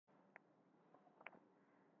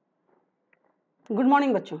Good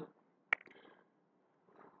morning बच्चों।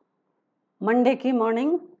 Monday की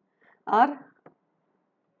morning और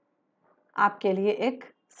आपके लिए एक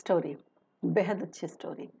स्टोरी, बेहद अच्छी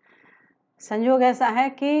स्टोरी। संयोग ऐसा है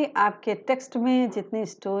कि आपके टेक्स्ट में जितनी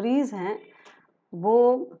स्टोरीज़ हैं वो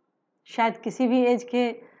शायद किसी भी एज के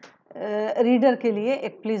रीडर के लिए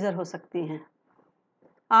एक प्लीज़र हो सकती हैं।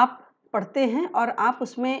 आप पढ़ते हैं और आप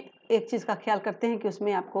उसमें एक चीज़ का ख्याल करते हैं कि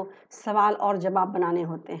उसमें आपको सवाल और जवाब बनाने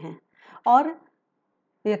होते हैं, और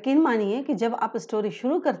यकीन मानिए कि जब आप स्टोरी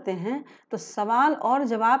शुरू करते हैं तो सवाल और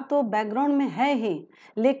जवाब तो बैकग्राउंड में है ही,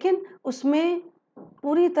 लेकिन उसमें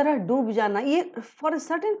पूरी तरह डूब जाना, ये for a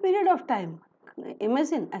certain period of time.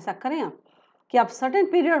 Imagine, ऐसा करें आप कि आप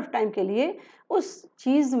सर्टेन पीरियड ऑफ टाइम के लिए उस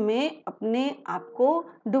चीज़ में अपने आप को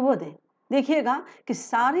डुबो दें। देखिएगा कि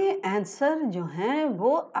सारे आंसर जो हैं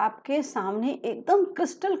वो आपके सामने एकदम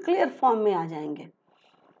क्रिस्टल क्लियर फॉर्म में आ जाएंगे।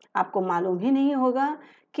 आपको मालूम ही नहीं होगा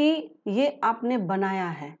कि ये आपने बनाया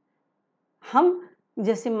है। हम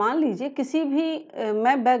जैसे मान लीजिए किसी भी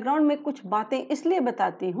मैं बैकग्राउंड में कुछ बातें इसलिए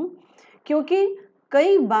बताती हूँ क्योंकि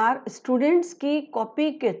कई बार स्टूडेंट्स की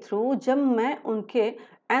कॉपी के थ्रू जब मैं उनके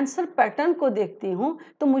आंसर पैटर्न को देखती हूँ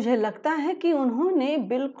तो मुझे लगता है कि उन्होंने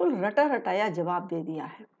बिल्कुल रटा रटाया जवाब दे दिया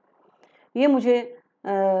है। ये मुझे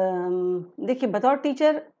देखिए, बतौर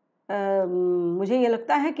टीचर मुझे ये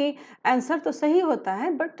लगता है कि आंसर तो सही होता है,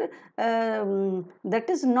 but that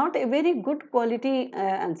is not a very good quality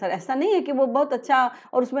answer. ऐसा नहीं है कि वो बहुत अच्छा,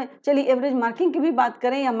 और उसमें चलिए एवरेज मार्किंग की भी बात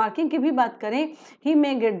करें या मार्किंग की भी बात करें, ही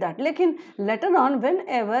मे गेट दैट, लेकिन later on when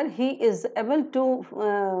ever he is able to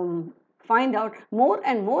find out more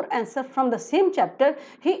and more answer from the same chapter,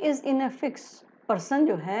 he is in a fix person.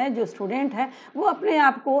 जो है, जो स्टूडेंट है, वो अपने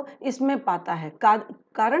आप को इसमें पाता है।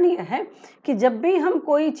 कारण यह है कि जब भी हम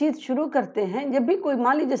कोई चीज़ शुरू करते हैं, जब भी कोई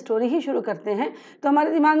मान लीजिए स्टोरी ही शुरू करते हैं, तो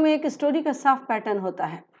हमारे दिमाग में एक स्टोरी का साफ पैटर्न होता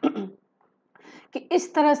है कि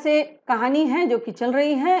इस तरह से कहानी है जो कि चल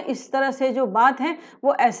रही है, इस तरह से जो बात है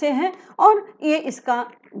वो ऐसे है, और ये इसका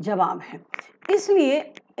जवाब है।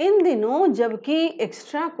 इसलिए इन दिनों जबकि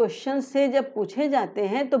एक्स्ट्रा क्वेश्चन से जब पूछे जाते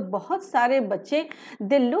हैं तो बहुत सारे बच्चे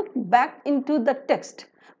they look back into the text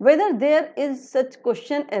whether there is such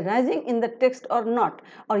question arising in the text or not,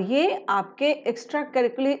 और ये आपके एक्स्ट्रा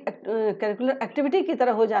करिकुलर एक्टिविटी की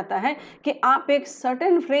तरह हो जाता है कि आप एक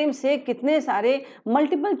सर्टेन फ्रेम से कितने सारे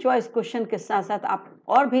मल्टीपल चॉइस क्वेश्चन के साथ साथ आप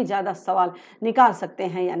और भी ज़्यादा सवाल निकाल सकते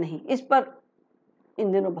हैं या नहीं। इस पर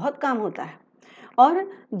इन दिनों बहुत काम होता है, और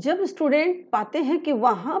जब स्टूडेंट पाते हैं कि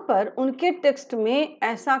वहाँ पर उनके टेक्स्ट में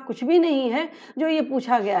ऐसा कुछ भी नहीं है जो ये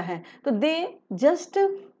पूछा गया है, तो दे जस्ट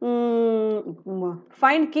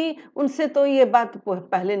फाइंड कि उनसे तो ये बात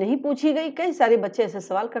पहले नहीं पूछी गई। कई सारे बच्चे ऐसे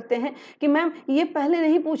सवाल करते हैं कि मैम ये पहले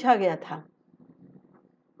नहीं पूछा गया था,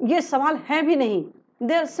 ये सवाल है भी नहीं।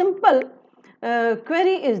 There simple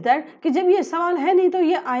query is that कि जब ये सवाल है नहीं तो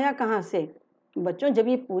ये आया कहाँ से। बच्चों, जब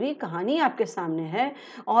ये पूरी कहानी आपके सामने है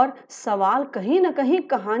और सवाल कहीं ना कहीं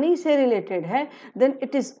कहानी से रिलेटेड है, then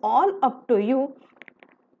it is all up to you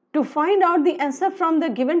to find out the answer from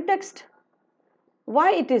the given text. Why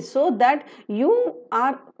it is so that you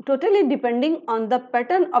are totally depending on the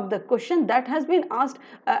pattern of the question that has been asked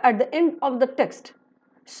at the end of the text.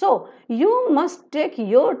 So you must take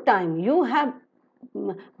your time. You have,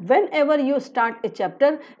 whenever you start a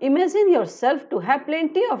chapter, imagine yourself to have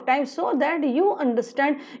plenty of time so that you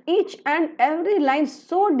understand each and every line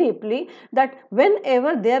so deeply that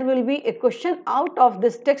whenever there will be a question out of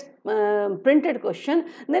this text, printed question,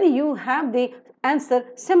 then you have the answer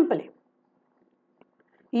simply.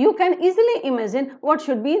 You can easily imagine what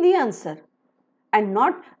should be the answer, and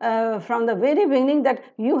not from the very beginning that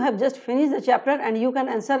you have just finished the chapter and you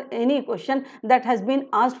can answer any question that has been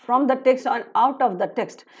asked from the text or out of the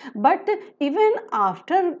text. But even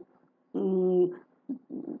after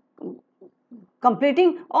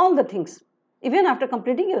completing all the things, even after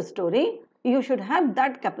completing your story, you should have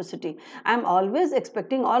that capacity. I am always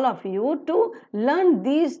expecting all of you to learn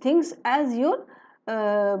these things as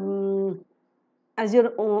your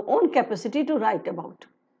own capacity to write about.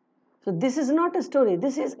 So this is not a story.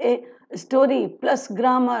 This is a story plus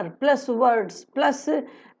grammar plus words plus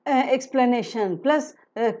explanation plus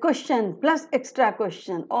question plus extra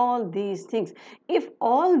question. All these things. If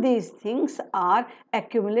all these things are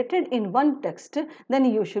accumulated in one text, then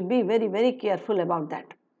you should be very, very careful about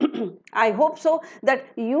that. I hope so that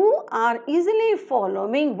you are easily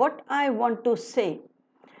following what I want to say.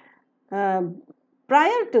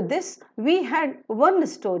 prior to this, we had one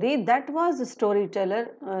story that was a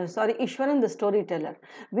storyteller, Ishwaran the storyteller.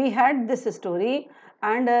 We had this story,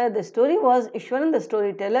 and the story was Ishwaran the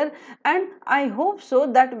storyteller, and I hope so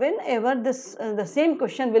that whenever this the same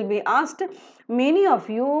question will be asked, many of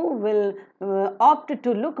you will opt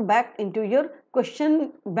to look back into your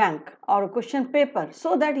question bank or question paper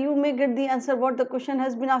so that you may get the answer what the question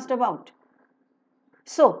has been asked about.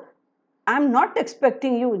 So I'm not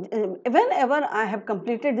expecting you, whenever I have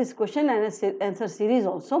completed this question and answer series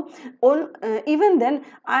also, even then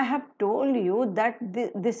I have told you that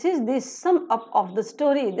this is the sum up of the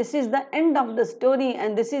story, this is the end of the story,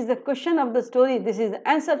 and this is the question of the story, this is the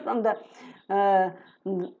answer from the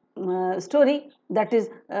story that is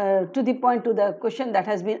to the point to the question that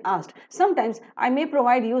has been asked. Sometimes I may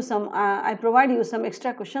provide you some, I provide you some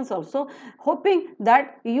extra questions also, hoping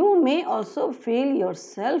that you may also feel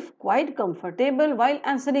yourself quite comfortable while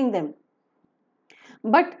answering them.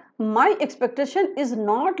 But my expectation is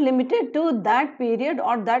not limited to that period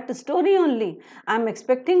or that story only. I am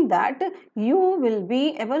expecting that you will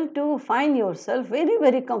be able to find yourself very,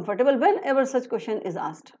 very comfortable whenever such question is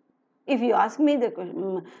asked. If you ask me the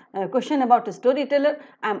question about a storyteller,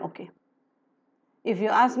 I am okay. If you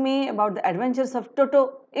ask me about the adventures of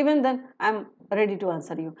Toto, even then I am ready to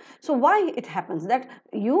answer you. So why it happens that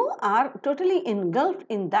you are totally engulfed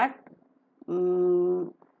in that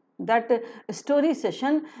story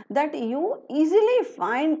session that you easily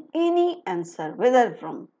find any answer, whether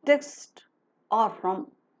from text or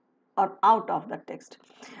out of the text.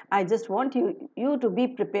 I just want you to be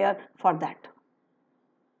prepared for that.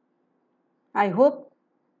 I hope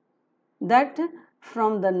that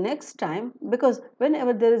from the next time, because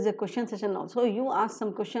whenever there is a question session also, you ask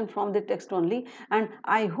some question from the text only, and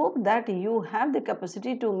I hope that you have the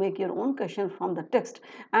capacity to make your own question from the text,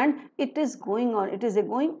 and it is going on, it is a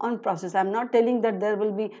going on process. I am not telling that there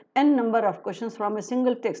will be n number of questions from a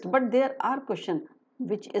single text, but there are questions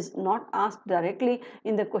which is not asked directly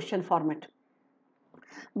in the question format.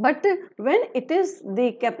 But when it is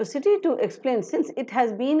the capacity to explain, since it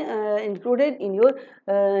has been included in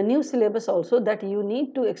your new syllabus also, that you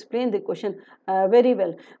need to explain the question very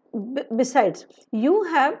well. Besides, you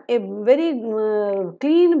have a very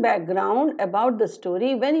clean background about the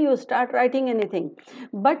story when you start writing anything.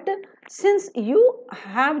 But since you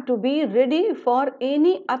have to be ready for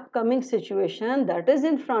any upcoming situation that is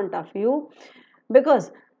in front of you,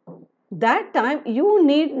 because that time you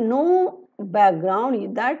need no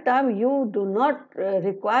background, that time you do not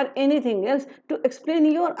require anything else to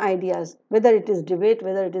explain your ideas, whether it is debate,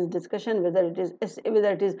 whether it is discussion, whether it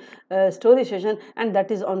is story session, and that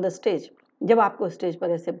is on the stage. जब आपको stage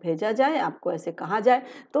पर ऐसे भेजा जाए, आपको ऐसे कहा जाए,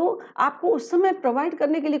 तो आपको उस समय प्रोवाइड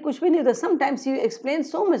करने के लिए कुछ भी नहीं होता. Sometimes you explain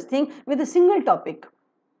so much thing with a single topic.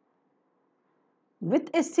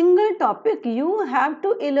 With a single topic, you have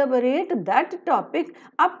to elaborate that topic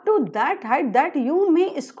up to that height that you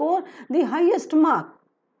may score the highest mark.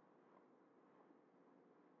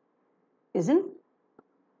 Isn't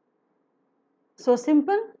so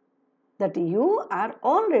simple? That you are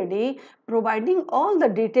already providing all the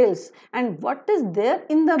details, and what is there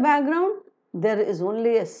in the background? There is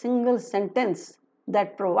only a single sentence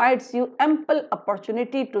that provides you ample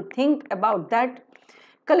opportunity to think about that,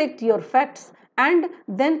 collect your facts, and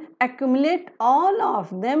then accumulate all of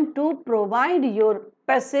them to provide your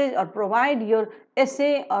passage or provide your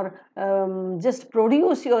essay or just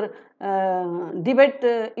produce your debate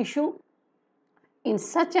issue in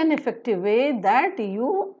such an effective way that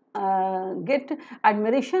you get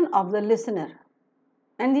admiration of the listener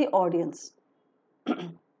and the audience.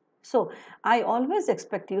 So I always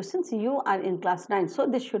expect you, since you are in class 9, so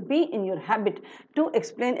this should be in your habit to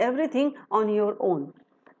explain everything on your own.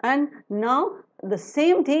 And now the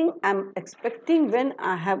same thing I am expecting when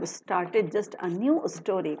I have started just a new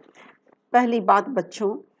story. पहली बात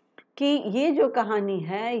बच्चों कि ये जो कहानी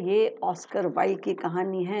है, ये Oscar Wilde की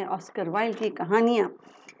कहानी है. ऑस्कर वाइल्ड की कहानियाँ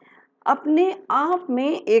अपने आप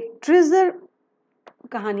में एक ट्रेजर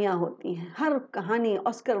कहानियाँ होती हैं. हर कहानी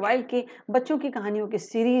ऑस्कर वाइल्ड की बच्चों की कहानियों की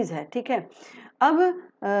सीरीज़ है, ठीक है. अब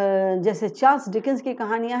जैसे चार्ल्स डिकेंस की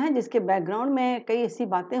कहानियाँ हैं जिसके बैकग्राउंड में कई ऐसी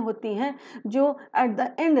बातें होती हैं जो एट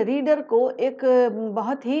द एंड रीडर को एक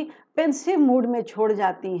बहुत ही पेंसिव मूड में छोड़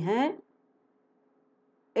जाती हैं,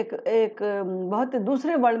 एक बहुत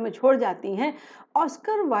दूसरे वर्ल्ड में छोड़ जाती हैं.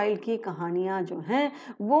 ऑस्कर वाइल्ड की कहानियाँ जो हैं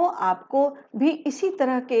वो आपको भी इसी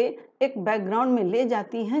तरह के एक बैकग्राउंड में ले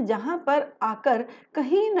जाती हैं, जहाँ पर आकर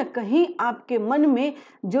कहीं न कहीं आपके मन में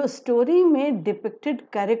जो स्टोरी में डिपिक्टेड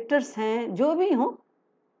कैरेक्टर्स हैं, जो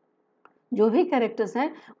भी कैरेक्टर्स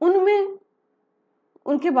हैं, उनमें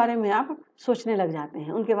उनके बारे में आप सोचने लग जाते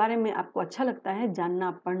हैं, उनके बारे में आपको अच्छा लगता है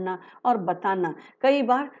जानना, पढ़ना और बताना। कई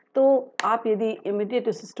बार तो आप यदि इमीडिएट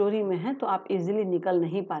उस स्टोरी में हैं तो आप इजीली निकल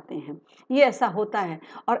नहीं पाते हैं, ये ऐसा होता है।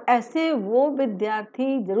 और ऐसे वो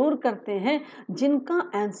विद्यार्थी ज़रूर करते हैं जिनका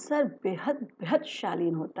आंसर बेहद बेहद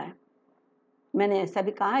शालीन होता है। मैंने ऐसा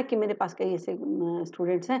भी कहा है कि मेरे पास कई ऐसे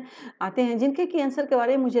स्टूडेंट्स हैं आते हैं जिनके कि आंसर के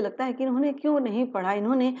बारे में मुझे लगता है कि इन्होंने क्यों नहीं पढ़ा,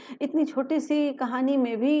 इन्होंने इतनी छोटी सी कहानी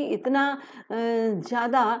में भी इतना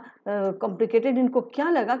ज़्यादा कॉम्प्लिकेटेड इनको क्या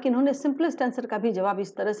लगा कि इन्होंने सिंपलेस्ट आंसर का भी जवाब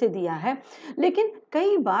इस तरह से दिया है। लेकिन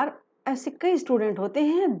कई बार ऐसे कई स्टूडेंट होते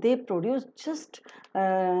हैं, they produce just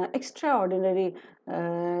extra ordinary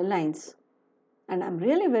lines and I am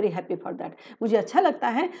really very happy for that. मुझे अच्छा लगता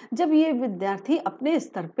है जब ये विद्यार्थी अपने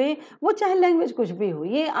स्तर पे, वो चाहे लैंग्वेज कुछ भी हो,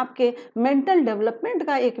 ये आपके मेंटल डेवलपमेंट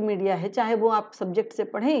का एक मीडिया है, चाहे वो आप सब्जेक्ट से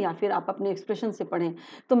पढ़ें या फिर आप अपने एक्सप्रेशन से पढ़ें।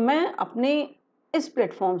 तो मैं अपने इस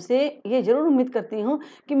प्लेटफॉर्म से ये ज़रूर उम्मीद करती हूँ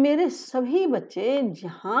कि मेरे सभी बच्चे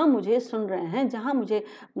जहाँ मुझे सुन रहे हैं, जहाँ मुझे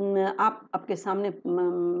आप आपके सामने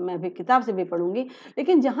मैं भी किताब से भी पढ़ूंगी,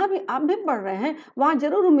 लेकिन जहाँ भी आप भी पढ़ रहे हैं वहाँ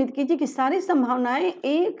ज़रूर उम्मीद कीजिए कि सारी संभावनाएं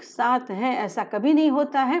एक साथ हैं। ऐसा कभी नहीं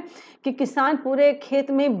होता है कि किसान पूरे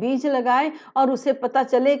खेत में बीज लगाए और उसे पता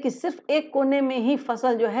चले कि सिर्फ एक कोने में ही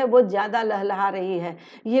फसल जो है वो ज़्यादा लहलहा रही है।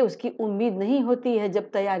 ये उसकी उम्मीद नहीं होती है।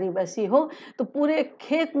 जब तैयारी वैसी हो तो पूरे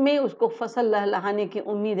खेत में उसको फसल लहलहाने की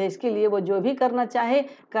उम्मीद है। इसके लिए वो जो भी करना चाहे,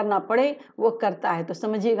 करना पड़े, वो करता है। तो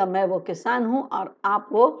समझिएगा मैं वो किसान हूँ और आप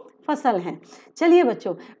वो फसल हैं। चलिए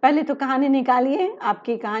बच्चों, पहले तो कहानी निकालिए।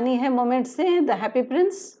 आपकी कहानी है मोमेंट से द हैप्पी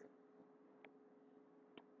प्रिंस।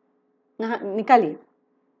 निकालिए।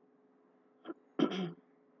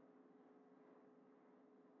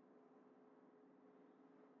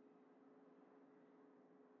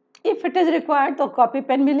 इफ इट इज रिक्वायर्ड तो कॉपी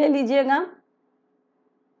पेन भी ले लीजिएगा।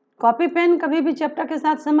 कॉपी पेन कभी भी चैप्टर के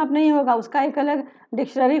साथ सम अप नहीं होगा, उसका एक अलग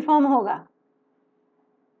डिक्शनरी फॉर्म होगा।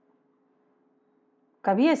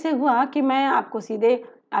 कभी ऐसे हुआ कि मैं आपको सीधे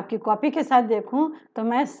आपकी कॉपी के साथ देखूं तो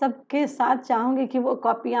मैं सबके साथ चाहूंगी कि वो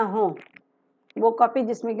कॉपियां हों, वो कॉपी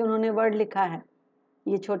जिसमें कि उन्होंने वर्ड लिखा है,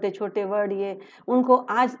 ये छोटे छोटे वर्ड, ये उनको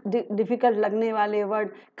आज डिफिकल्ट लगने वाले वर्ड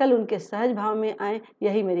कल उनके सहज भाव में आए,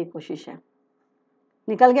 यही मेरी कोशिश है।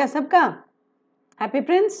 निकल गया सबका? Happy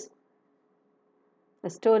Prince,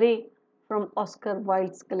 story from Oscar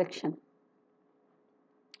Wilde's collection.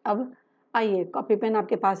 अब आइए, कॉपी पेन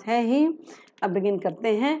आपके पास है ही, अब बिगिन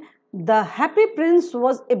करते हैं। The happy Prince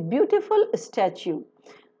was a beautiful statue.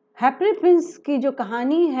 Happy Prince की जो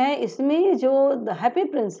कहानी है, इसमें जो द हैप्पी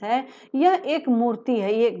प्रिंस है, यह एक मूर्ति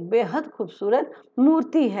है, ये एक बेहद खूबसूरत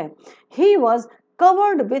मूर्ति है। He was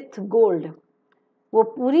covered with gold. वो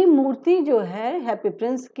पूरी मूर्ति जो है हैप्पी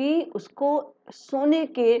प्रिंस की, उसको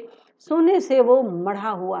सोने से वो मढ़ा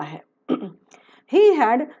हुआ है। He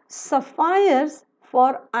had sapphires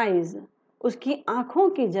for eyes. उसकी आंखों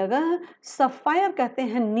की जगह सफायर कहते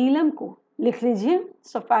हैं नीलम को, लिख लीजिए।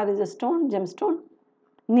 Sapphire is stone, gemstone.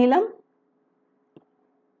 Neelam,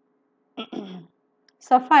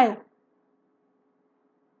 sapphire,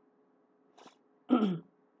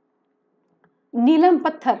 नीलम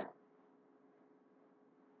पत्थर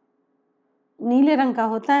नीले रंग का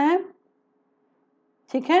होता है,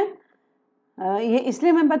 ठीक है। ये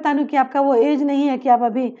इसलिए मैं बता दूं कि आपका वो एज नहीं है कि आप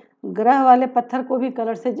अभी ग्रह वाले पत्थर को भी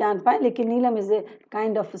कलर से जान पाए, लेकिन नीलम is a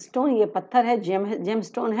kind of stone, ये पत्थर है, जेम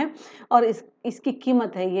स्टोन है, और इसकी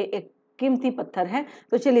कीमत है, ये एक कीमती पत्थर है।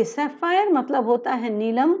 तो चलिए, सैफायर मतलब होता है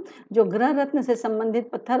नीलम, जो ग्रह रत्न से संबंधित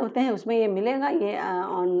पत्थर होते हैं उसमें ये मिलेगा, ये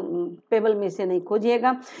ऑन पेबल में से नहीं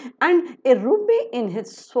खोजिएगा। And A Ruby in his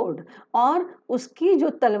sword, और उसकी जो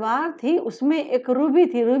तलवार थी उसमें एक रूबी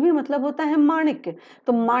थी। रूबी मतलब होता है माणिक्य।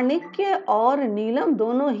 तो माणिक्य और नीलम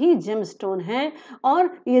दोनों ही जेमस्टोन हैं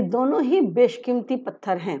और ये दोनों ही बेशकीमती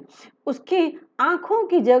पत्थर हैं। उसकी आंखों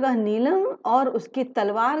की जगह नीलम और उसकी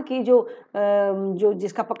तलवार की जो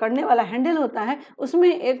जिसका पकड़ने वाला हैंडल होता है उसमें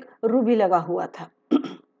एक रूबी लगा हुआ था।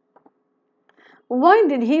 Why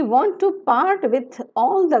did he want to part with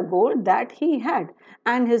all the gold that he had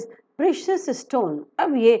and his precious stone?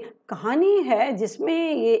 अब ये कहानी है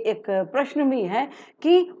जिसमें ये एक प्रश्न भी है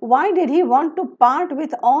कि why did he want to part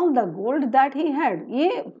with all the gold that he had? ये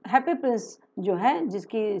हैप्पी प्रिंस जो है,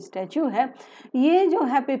 जिसकी स्टैचू है, ये जो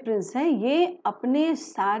हैप्पी प्रिंस है, ये अपने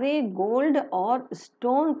सारे गोल्ड और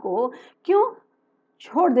स्टोन को क्यों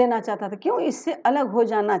छोड़ देना चाहता था, क्यों इससे अलग हो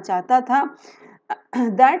जाना चाहता था।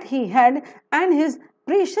 That he had and his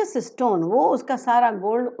precious stone, वो उसका सारा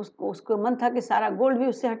गोल्ड, उसको मन था कि सारा गोल्ड भी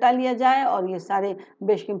उससे हटा लिया जाए और ये सारे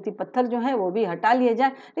बेशकीमती पत्थर जो हैं वो भी हटा लिए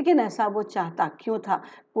जाए। लेकिन ऐसा वो चाहता क्यों था,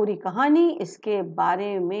 पूरी कहानी इसके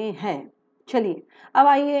बारे में है। चलिए अब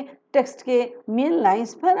आइए टेक्स्ट के मेन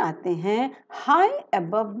लाइंस पर आते हैं। High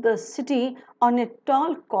above the city on a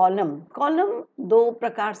tall column. Column दो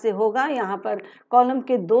प्रकार से होगा, यहाँ पर कॉलम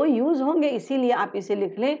के दो यूज होंगे, इसीलिए आप इसे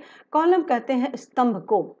लिख लें। कॉलम कहते हैं स्तंभ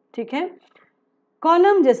को, ठीक है।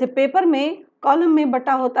 कॉलम जैसे पेपर में कॉलम में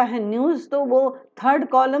बटा होता है न्यूज़, तो वो third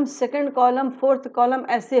column, second column, fourth column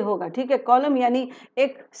ऐसे होगा, ठीक है। कॉलम यानी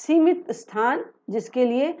एक सीमित स्थान जिसके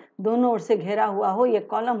लिए दोनों ओर से घेरा हुआ हो, ये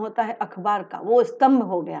कॉलम होता है अखबार का, वो स्तंभ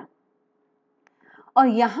हो गया। और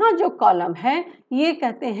यहाँ जो कॉलम है ये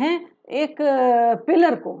कहते हैं एक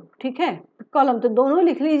पिलर को, ठीक है। कॉलम तो दोनों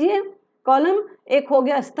लिख लीजिए। कॉलम एक हो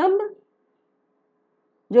गया स्तंभ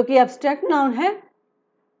जो कि एब्स्ट्रैक्ट नाउन है।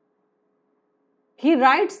 He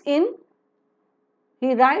writes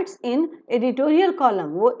in editorial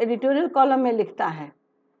column, वो editorial column में लिखता है।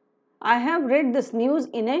 I have read this news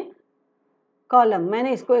in a column,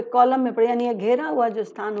 मैंने इसको एक कॉलम में पढ़ा, यानी घेरा हुआ जो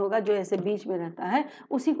स्थान होगा जो ऐसे बीच में रहता है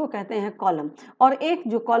उसी को कहते हैं कॉलम। और एक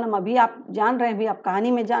जो कॉलम अभी आप जान रहे हैं, अभी आप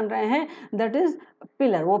कहानी में जान रहे हैं, दैट इज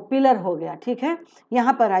पिलर, वो पिलर हो गया, ठीक है।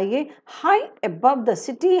 यहाँ पर आइए, high above the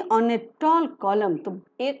city on a tall column, तो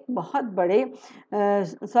एक बहुत बड़े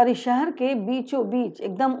शहर के बीचों बीच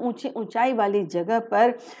एकदम ऊंचाई वाली जगह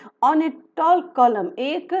पर ऑन ए टॉल कॉलम,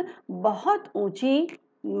 एक बहुत ऊंची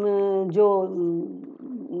जो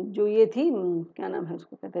ये थी, क्या नाम है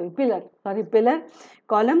उसको कहते हैं, pillar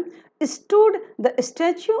column. Stood the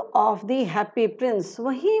statue of the happy Prince,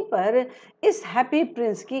 वहीं पर इस हैप्पी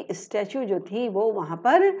प्रिंस की स्टैच्यू जो थी वो वहां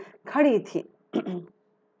पर खड़ी थी।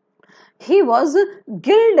 He was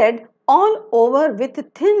gilded all over with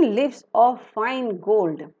thin lips of fine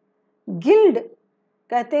gold. Guild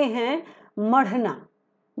कहते हैं मढ़ना,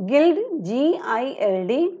 गिल्ड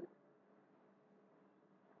GILD,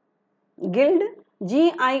 गिल्ड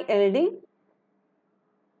GILD,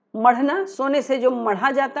 मढ़ना, सोने से जो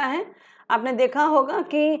मढ़ा जाता है। आपने देखा होगा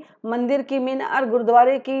कि मंदिर की मीनार,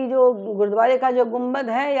 गुरुद्वारे का जो गुंबद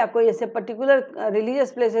है या कोई ऐसे पर्टिकुलर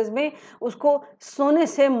रिलीजियस प्लेसेस में उसको सोने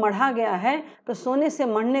से मढ़ा गया है, तो सोने से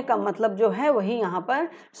मढ़ने का मतलब जो है वही यहाँ पर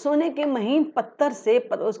सोने के महीन पत्थर से,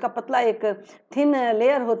 उसका पतला एक थिन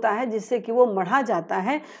लेयर होता है जिससे कि वो मढ़ा जाता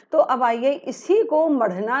है। तो अब आइए इसी को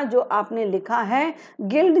मढ़ना जो आपने लिखा है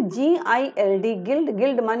गिल्ड GILD,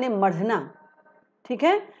 गिल्ड माने मढ़ना, ठीक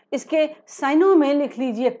है। इसके साइनों में लिख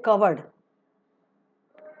लीजिए कवर्ड,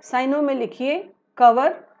 साइनों में लिखिए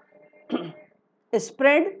कवर,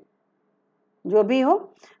 स्प्रेड, जो भी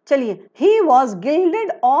हो। चलिए, he was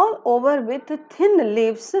gilded all over with thin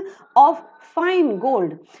lips of fine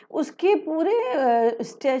gold, उसके पूरे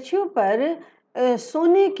स्टैच्यू पर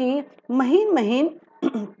सोने की महीन महीन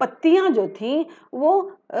पत्तियां जो थी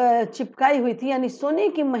वो चिपकाई हुई थी, यानी सोने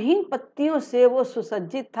की महीन पत्तियों से वो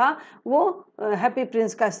सुसज्जित था वो हैप्पी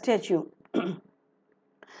प्रिंस का statue.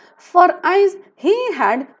 For eyes he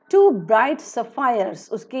had 2 bright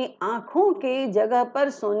sapphires, उसकी आंखों के जगह पर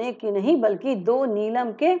सोने की नहीं बल्कि 2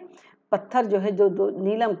 नीलम के पत्थर जो है, जो 2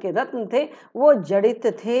 नीलम के रत्न थे वो जड़ित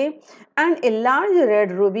थे। And a large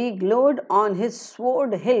red Ruby glowed on his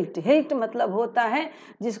sword hilt, hilt मतलब होता है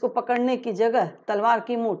जिसको पकड़ने की जगह, तलवार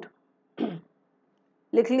की मूठ,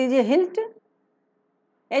 लिख लीजिए हिल्ट,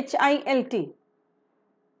 HILT।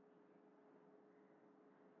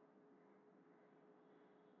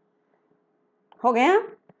 हो गया।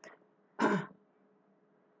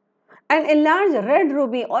 And a large red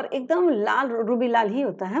Ruby, और एकदम लाल, रूबी लाल ही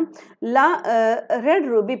होता है, रेड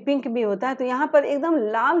रूबी पिंक भी होता है, तो यहाँ पर एकदम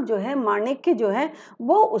लाल जो है माणिक्य जो है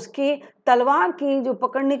वो उसकी तलवार की जो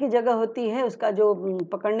पकड़ने की जगह होती है, उसका जो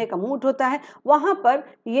पकड़ने का मूठ होता है वहाँ पर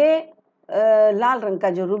ये लाल रंग का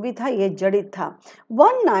जो रूबी था ये जड़ित था।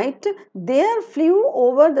 One night there flu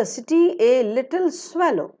over the city a little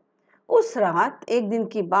swallow, उस रात, एक दिन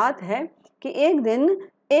की बात है कि एक दिन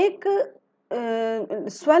एक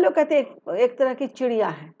स्वेलो कहते एक तरह की चिड़िया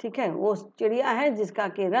है, ठीक है। वो चिड़िया है जिसका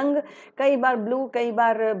कि रंग कई बार ब्लू, कई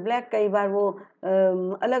बार ब्लैक, कई बार वो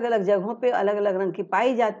अलग अलग जगहों पे अलग अलग रंग की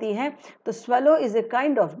पाई जाती है। तो swallow is a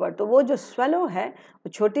kind of bird, तो वो जो स्वेलो है, वो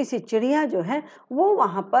छोटी सी चिड़िया जो है वो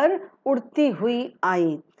वहाँ पर उड़ती हुई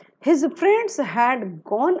आई। His friends had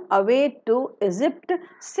gone away to Egypt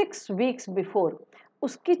 6 weeks before,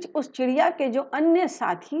 उस चिड़िया के जो अन्य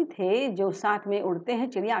साथी थे जो साथ में उड़ते हैं,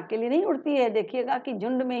 चिड़िया अकेली नहीं उड़ती है, देखिएगा कि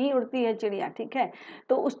झुंड में ही उड़ती है चिड़िया, ठीक है।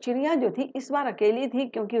 तो उस चिड़िया जो थी इस बार अकेली थी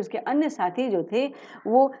क्योंकि उसके अन्य साथी जो थे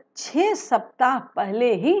वो 6 सप्ताह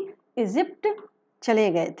पहले ही इजिप्ट चले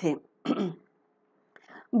गए थे।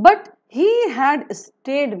 But he had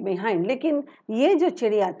state behind, लेकिन ये जो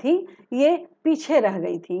चिड़िया थी ये पीछे रह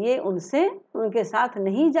गई थी, ये उनके साथ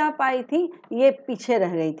नहीं जा पाई थी, ये पीछे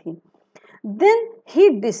रह गई थी। Then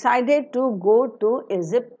he decided to go to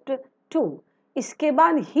Egypt to. इसके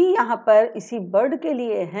बाद ही यहाँ पर इसी बर्ड के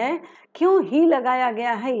लिए है। क्यों ही लगाया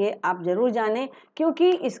गया है ये आप जरूर जानें, क्योंकि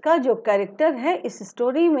इसका जो कैरेक्टर है इस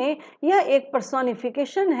स्टोरी में, यह एक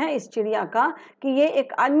पर्सोनिफिकेशन है इस चिड़िया का, कि ये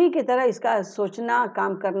एक आदमी की तरह इसका सोचना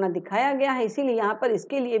काम करना दिखाया गया है, इसीलिए यहाँ पर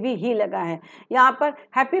इसके लिए भी ही लगा है। यहाँ पर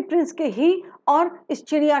हैप्पी प्रिंस के ही और इस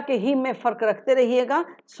चिड़िया के ही में फर्क रखते रहिएगा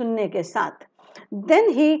सुनने के साथ। Then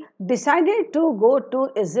he decided to go to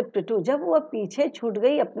Egypt too. जब वह पीछे छूट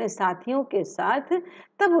गई अपने साथियों के साथ,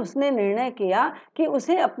 तब उसने निर्णय किया कि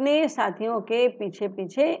उसे अपने साथियों के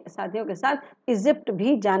साथियों के साथ इजिप्ट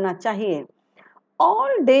भी जाना चाहिए।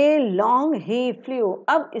 All day long he flew.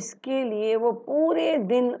 अब इसके लिए वो पूरे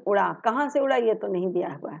दिन उड़ा। कहाँ से उड़ा ये तो नहीं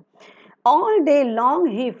दिया हुआ है। All day long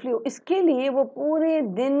he flew. इसके लिए वो पूरे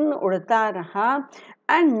दिन उड़ता रहा।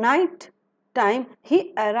 And night time he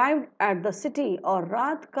arrived at the city, और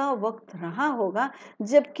रात का वक्त रहा होगा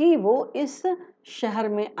जबकि वो इस शहर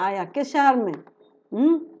में आया। किस शहर में?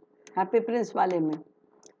 हैप्पी प्रिंस वाले में।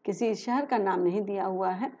 किसी शहर का नाम नहीं दिया हुआ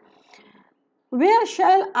है। Where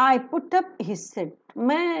shall I put up? He said.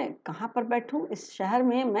 मैं कहाँ पर बैठूं इस शहर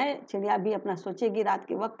में? मैं, चिड़िया भी अपना सोचेगी रात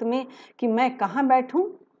के वक्त में कि मैं कहाँ बैठूं।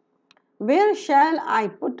 Where shall I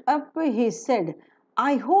put up? He said.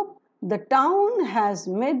 I hope the town has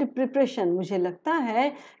made preparation. मुझे लगता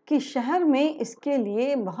है कि शहर में इसके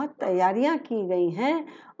लिए बहुत तैयारियां की गई हैं,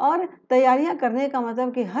 और तैयारियां करने का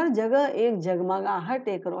मतलब कि हर जगह एक जगमगाहट,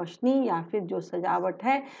 एक रोशनी या फिर जो सजावट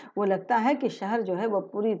है, वो लगता है कि शहर जो है वो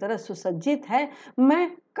पूरी तरह सुसज्जित है। मैं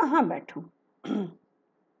कहाँ बैठूं?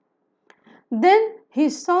 Then he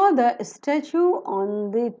saw the statue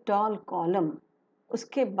on the tall column.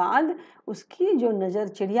 उसके बाद उसकी जो नज़र,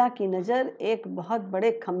 चिड़िया की नज़र एक बहुत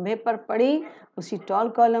बड़े खंभे पर पड़ी, उसी टॉल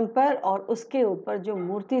कॉलम पर, और उसके ऊपर जो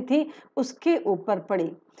मूर्ति थी उसके ऊपर पड़ी।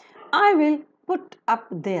 I will put up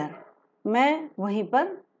there. मैं वहीं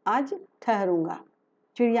पर आज ठहरूंगा,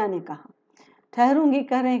 चिड़िया ने कहा। ठहरूंगी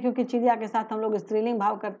कह रहे हैं क्योंकि चिड़िया के साथ हम लोग स्त्रीलिंग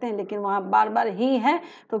भाव करते हैं, लेकिन वहाँ बार बार ही है,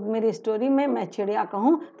 तो मेरी स्टोरी में मैं चिड़िया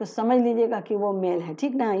कहूँ तो समझ लीजिएगा कि वो मेल है।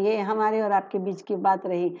 ठीक ना? ये हमारे और आपके बीच की बात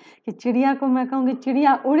रही कि चिड़िया को मैं कहूँगी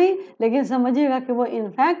चिड़िया उड़ी, लेकिन समझिएगा कि वो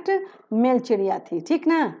इनफैक्ट मेल चिड़िया थी। ठीक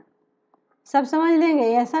ना? सब समझ लेंगे।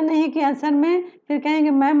 ऐसा नहीं कि आंसर में फिर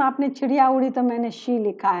कहेंगे मैम आपने चिड़िया उड़ी तो मैंने शी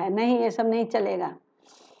लिखा है। नहीं, ये सब नहीं चलेगा।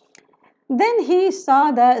 Then he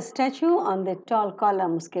saw the statue on the tall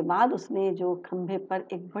column. उसके बाद उसने जो खंभे पर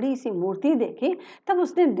एक बड़ी सी मूर्ति देखी, तब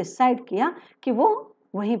उसने डिसाइड किया कि वो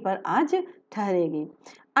वहीं पर आज ठहरेगी।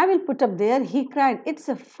 I will put up there, he cried. It's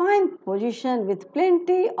a fine position with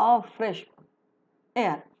plenty of fresh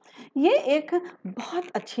air. ये एक बहुत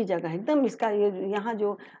अच्छी जगह है, एकदम इसका ये यहाँ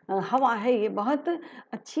जो हवा है ये बहुत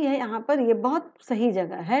अच्छी है, यहाँ पर ये बहुत सही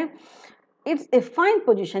जगह है। इट्स ए फाइन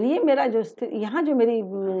पोजिशन, ये मेरा जो यहाँ जो मेरी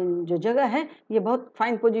जो जगह है ये बहुत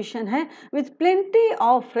फाइन पोजिशन है। With plenty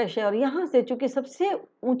of fresh air, यहाँ से चूँकि सबसे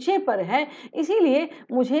ऊंचे पर है इसीलिए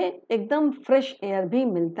मुझे एकदम फ्रेश एयर भी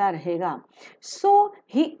मिलता रहेगा। सो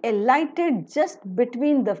ही एलाइटेड just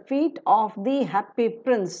between the feet of the happy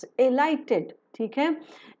Prince. एलाइटेड, ठीक है,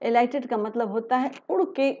 एलाइटेड का मतलब होता है उड़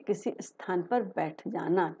के किसी स्थान पर बैठ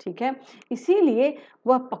जाना। ठीक है, इसीलिए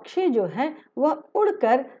वह पक्षी जो है वह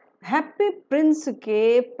उड़कर हैप्पी प्रिंस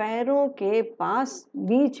के पैरों के पास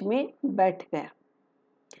बीच में बैठ गया।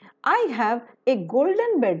 I have a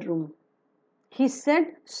golden bedroom, he said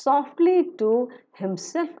softly to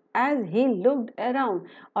himself as he looked around.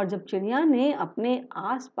 और जब चिड़िया ने अपने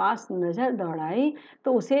आसपास नज़र दौड़ाई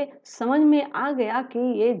तो उसे समझ में आ गया कि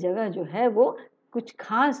ये जगह जो है वो कुछ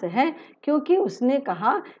खास है, क्योंकि उसने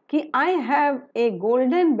कहा कि I have a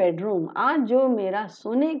golden bedroom. आज जो मेरा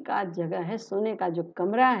सोने का जगह है, सोने का जो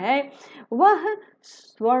कमरा है वह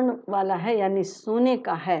स्वर्ण वाला है, यानी सोने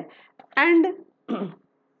का है। And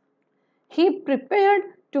he prepared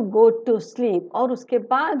to go to sleep, और उसके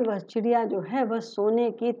बाद वह चिड़िया जो है वह सोने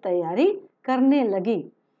की तैयारी करने लगी।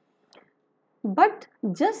 But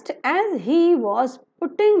just as he was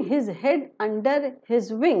putting his head under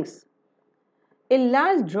his wings, A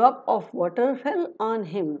large drop of water fell on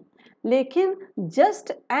him. लेकिन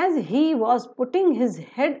just as he was putting his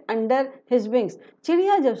head under his wings,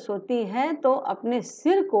 चिड़िया जब सोती है तो अपने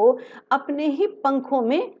सिर को अपने ही पंखों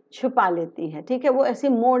में छुपा लेती है। ठीक है, वो ऐसे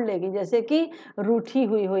मोड़ लेगी जैसे कि रूठी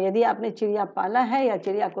हुई हो। यदि आपने चिड़िया पाला है या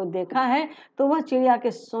चिड़िया को देखा है तो वह चिड़िया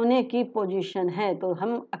के सोने की पोजीशन है। तो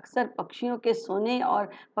हम अक्सर पक्षियों के सोने और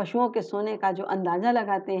पशुओं के सोने का जो अंदाज़ा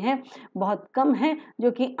लगाते हैं, बहुत कम है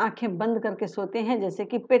जो कि आंखें बंद करके सोते हैं। जैसे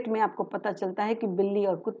कि पेट में आपको पता चलता है कि बिल्ली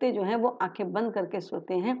और कुत्ते चमकीले जो हैं वो आंखें बंद करके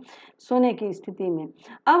सोते हैं सोने की स्थिति में।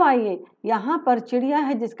 अब आइए, यहाँ पर चिड़िया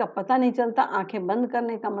है जिसका पता नहीं चलता, आंखें बंद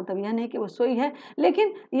करने का मतलब यह नहीं कि वो सोई है,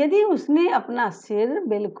 लेकिन यदि उसने अपना सिर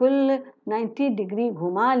बिल्कुल 90 डिग्री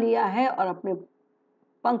घुमा लिया है और अपने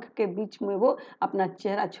पंख के बीच में वो अपना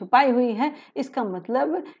चेहरा छुपाई हुई है, इसका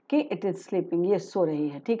मतलब कि इट इज स्लीपिंग, ये सो रही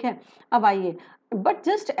है। ठीक है, अब आइए, but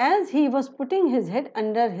just as he was putting his head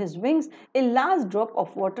under his wings a large drop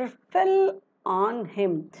of water fell on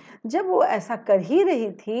him. जब वो ऐसा कर ही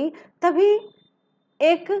रही थी तभी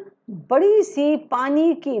एक बड़ी सी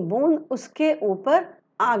पानी की बूंद उसके ऊपर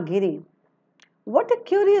आ गिरी। What a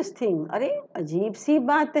curious thing! अरे अजीब सी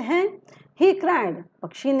बात है। He cried,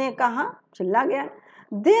 पक्षी ने कहा, चिल्ला गया।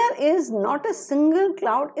 There is not a single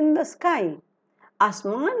cloud in the sky.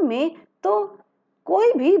 आसमान में तो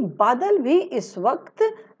कोई भी बादल भी इस वक्त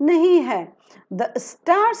नहीं है। The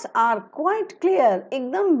stars are quite clear.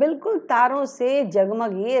 एकदम बिल्कुल तारों से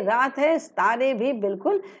जगमग, ये रात है, तारे भी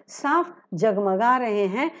बिल्कुल साफ जगमगा रहे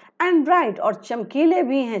हैं। And bright, और चमकीले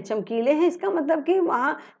भी हैं। चमकीले हैं इसका मतलब कि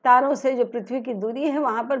वहाँ तारों से जो पृथ्वी की दूरी है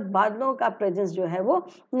वहाँ पर बादलों का प्रेजेंस जो है वो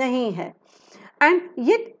नहीं है। And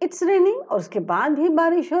yet it's raining, और उसके बाद भी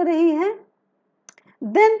बारिश हो रही है।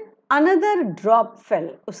 Then another drop fell.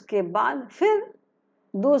 उसके बाद फिर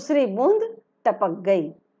दूसरी बूंद टपक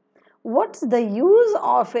गई। What's the use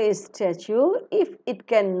of a statue if it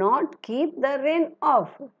cannot keep the rain off?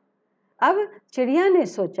 अब चिड़िया ने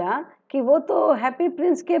सोचा कि वो तो हैप्पी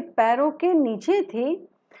प्रिंस के पैरों के नीचे थी,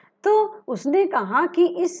 तो उसने कहा कि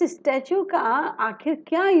इस स्टैचू का आखिर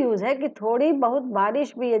क्या यूज है कि थोड़ी बहुत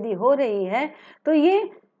बारिश भी यदि हो रही है तो ये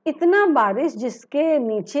इतना बारिश जिसके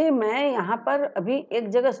नीचे मैं यहाँ पर अभी एक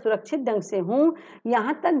जगह सुरक्षित ढंग से हूँ,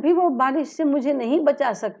 यहाँ तक भी वो बारिश से मुझे नहीं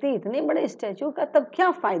बचा सकती, इतने बड़े स्टैचू का तब क्या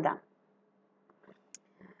फायदा।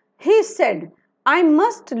 He said, I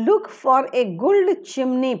must look for a gold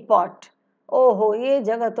chimney pot. ओहो, ये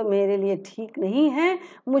जगह तो मेरे लिए ठीक नहीं है,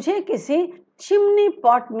 मुझे किसी चिमनी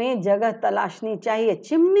पॉट में जगह तलाशनी चाहिए।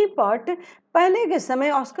 चिमनी पॉट पहले के समय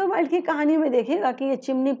ऑस्कर वाइल्ड की कहानी में देखिएगा कि ये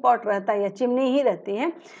चिमनी पॉट रहता है या चिमनी ही रहती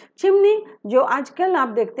है। चिमनी जो आजकल आप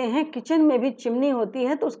देखते हैं किचन में भी चिमनी होती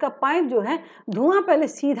है, तो उसका पाइप जो है धुआं पहले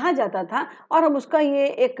सीधा जाता था और अब उसका ये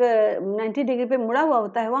एक 90 डिग्री पे मुड़ा हुआ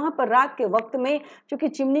होता है। वहाँ पर रात के वक्त में चूंकि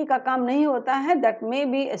चिमनी का काम नहीं होता है, that may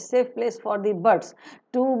be a safe place for the birds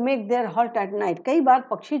to make their halt at night. कई बार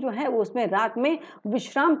पक्षी जो है वो उसमें रात में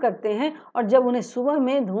विश्राम करते हैं और जब उन्हें सुबह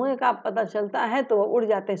में धुएं का पता चलता है तो वो उड़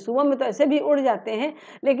जाते हैं। सुबह में तो ऐसे भी उड़ जाते हैं,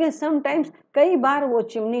 लेकिन समटाइम्स कई बार वो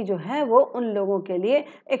चिमनी जो है वो उन लोगों के लिए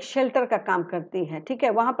एक शेल्टर का काम करती है। ठीक है,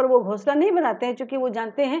 वहाँ पर वो घोंसला नहीं बनाते हैं क्योंकि वो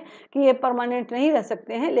जानते हैं कि ये परमानेंट नहीं रह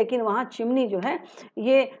सकते हैं, लेकिन वहाँ चिमनी जो है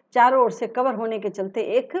ये चारों ओर से कवर होने के चलते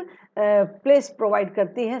एक प्लेस प्रोवाइड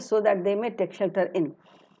करती है so that they may take shelter in.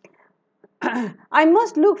 I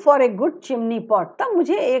must look for a good chimney pot. तब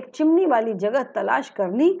मुझे एक चिमनी वाली जगह तलाश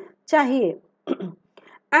करनी चाहिए।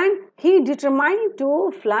 And he determined to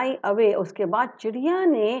fly away. उसके बाद चिड़िया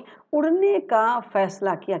ने उड़ने का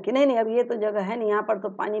फैसला किया कि नहीं, अब ये तो जगह है नहीं, यहाँ पर तो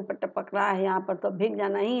पानी पर टपक रहा है, यहाँ पर तो भीग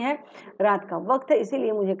जाना ही है, रात का वक्त है,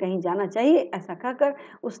 इसीलिए मुझे कहीं जाना चाहिए। ऐसा कहकर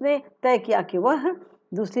उसने तय किया कि वह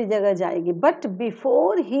दूसरी जगह जाएगी। But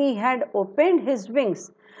before he had opened his wings,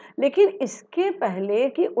 लेकिन इसके पहले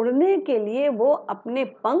कि उड़ने के लिए वो अपने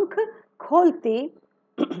पंख खोलती,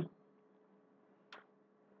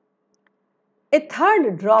 ए थर्ड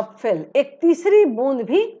ड्रॉप फेल, एक तीसरी बूंद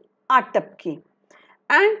भी आ टपकी।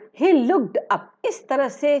 एंड ही लुक्ड अप, इस तरह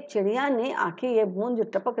से चिड़िया ने आंखें, ये बूंद जो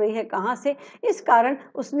टपक रही है कहाँ से, इस कारण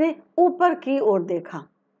उसने ऊपर की ओर देखा।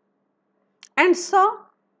 And saw,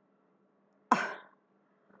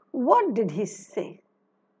 what did he से,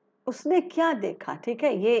 उसने क्या देखा। ठीक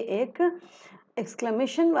है, ये एक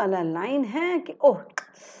एक्सक्लेमेशन वाला लाइन है कि ओह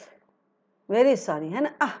वेरी सॉरी, है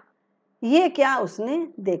ना। ये क्या उसने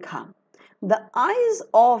देखा। The eyes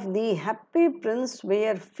of the happy Prince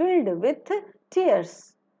where filled with tears.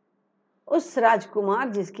 उस राजकुमार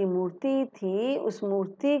जिसकी मूर्ति थी, उस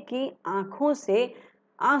मूर्ति की आंखों से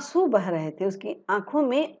आंसू बह रहे थे, उसकी आंखों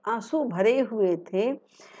में आंसू भरे हुए थे।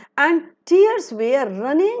 And tears where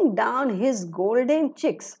running down his golden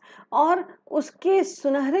chicks, और उसके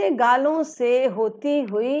सुनहरे गालों से होती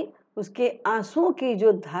हुई उसके आंसुओं की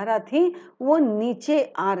जो धारा थी वो नीचे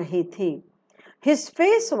आ रही थी। His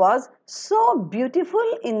face was so beautiful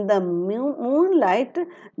in the moonlight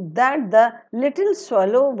that the little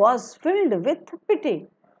swallow was filled with pity.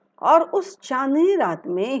 और उस चांदनी रात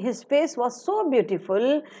में his face was so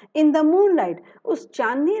beautiful in the moonlight. उस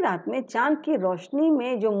चांदनी रात में चांद की रोशनी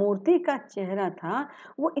में जो मूर्ति का चेहरा था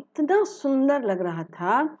वो इतना सुंदर लग रहा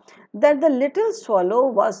था that the little swallow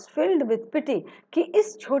was filled with pity. कि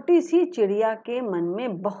इस छोटी सी चिड़िया के मन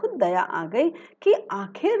में बहुत दया आ गई कि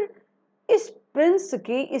आखिर इस प्रिंस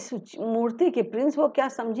की, इस मूर्ति की, प्रिंस वो क्या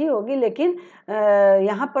समझी होगी, लेकिन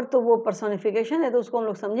यहाँ पर तो वो पर्सोनिफिकेशन है तो उसको हम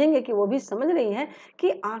लोग समझेंगे कि वो भी समझ रही है कि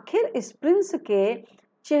आखिर इस प्रिंस के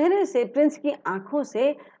चेहरे से, प्रिंस की आंखों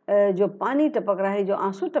से जो पानी टपक रहा है, जो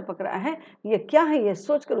आंसू टपक रहा है, ये क्या है, ये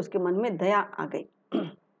सोचकर उसके मन में दया आ गई।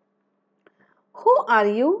 Who are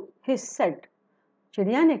you? He said.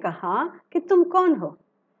 चिड़िया ने कहा कि तुम कौन हो?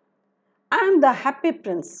 I am the happy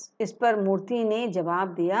prince. इस पर मूर्ति ने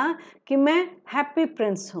जवाब दिया कि मैं हैप्पी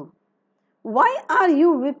प्रिंस हूँ। Why are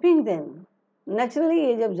you weeping then? Naturally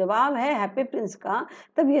ये जब जवाब है हैप्पी प्रिंस का,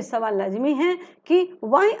 तब ये सवाल लाजमी है कि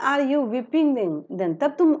why are you weeping then?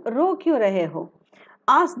 तब तुम रो क्यों रहे हो?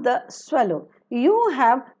 Asked the swallow. You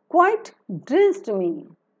have quite drenched me.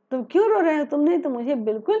 तुम क्यों रो रहे हो? तुमने तो मुझे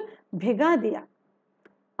बिल्कुल भिगा दिया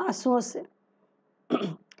आंसुओं से।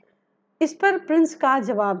 इस पर प्रिंस का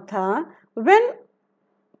जवाब था When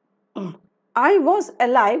I was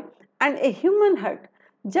alive and a human heart.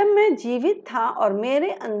 जब मैं जीवित था और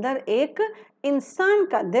मेरे अंदर एक इंसान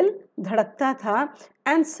का दिल धड़कता था,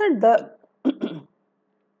 answered the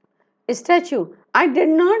statue. I did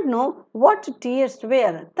not know what tears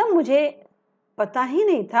were. तब मुझे पता ही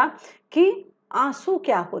नहीं था कि आंसू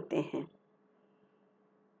क्या होते हैं।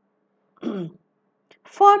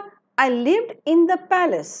 For I lived in the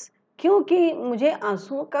palace. क्योंकि मुझे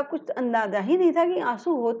आंसुओं का कुछ अंदाजा ही नहीं था कि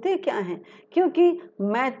आंसू होते क्या हैं, क्योंकि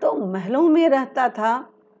मैं तो महलों में रहता था।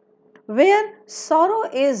 Where sorrow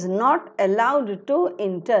is not allowed to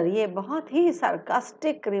enter. ये बहुत ही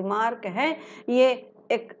sarcastic remark है। ये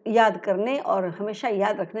एक याद करने और हमेशा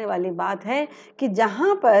याद रखने वाली बात है कि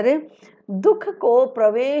जहाँ पर दुख को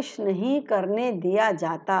प्रवेश नहीं करने दिया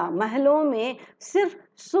जाता, महलों में सिर्फ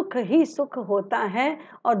सुख ही सुख होता है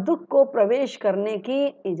और दुख को प्रवेश करने की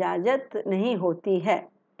इजाजत नहीं होती है।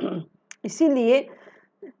 इसीलिए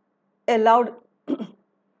अलाउड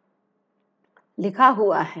लिखा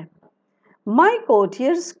हुआ है। My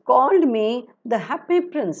courtiers called me the happy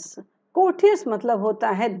prince. courtiers मतलब होता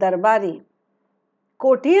है दरबारी।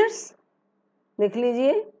 courtiers लिख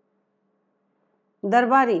लीजिए,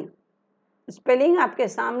 दरबारी। स्पेलिंग आपके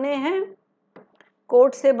सामने है,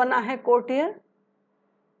 कोट से बना है कोर्टियर।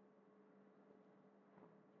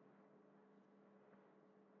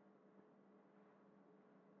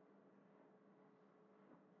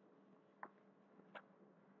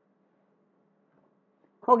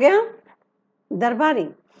 हो गया, दरबारी।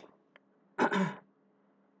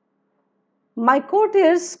 My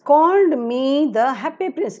courtiers called me the happy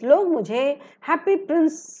prince. लोग मुझे हैप्पी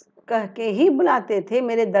प्रिंस कह के ही बुलाते थे,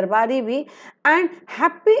 मेरे दरबारी भी। And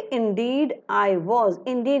happy Indeed I was.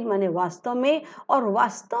 Indeed माने वास्तव में, और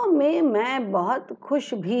वास्तव में मैं बहुत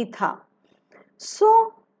खुश भी था।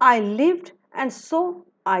 सो I lived and so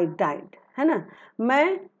I died, है ना।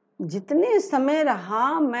 मैं जितने समय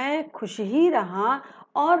रहा मैं खुश ही रहा,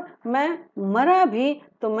 और मैं मरा भी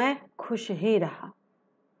तो मैं खुश ही रहा।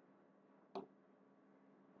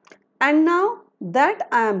 And now that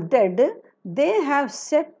I am dead, they have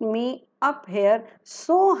set me up here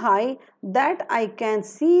so high that I can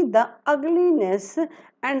see the ugliness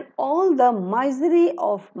and all the misery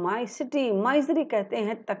of my city. Misery कहते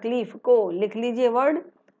हैं तकलीफ को। लिख लीजिए वर्ड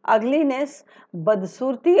ugliness,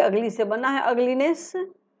 बदसूरती, अगली से बना है ugliness।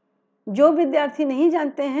 जो विद्यार्थी नहीं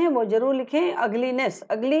जानते हैं वो जरूर लिखें ugliness।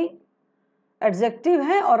 अगली एडजेक्टिव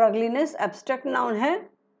है और ugliness एब्स्ट्रैक्ट नाउन है।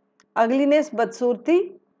 ugliness बदसूरती,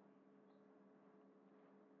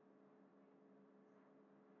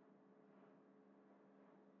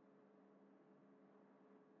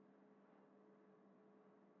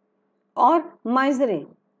 और माइजरी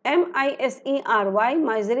MISERY,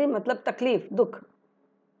 माइजरी मतलब तकलीफ, दुख।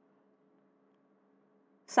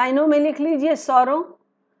 साइनो में लिख लीजिए सौरो,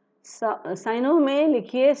 साइनो में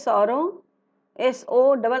लिखिए सौरो,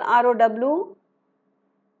 SORROW,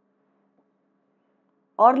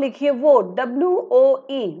 और लिखिए वो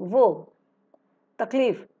WOE, वो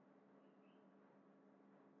तकलीफ।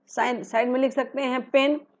 साइड में लिख सकते हैं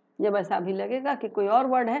पेन। जब ऐसा भी लगेगा कि कोई और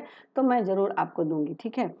वर्ड है तो मैं जरूर आपको दूंगी,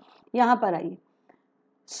 ठीक है। यहाँ पर आइए।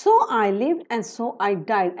 So I lived and so I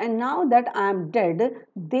died, and now that I am dead,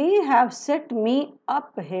 they have set me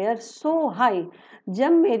up here so high.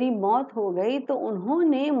 जब मेरी मौत हो गई तो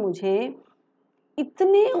उन्होंने मुझे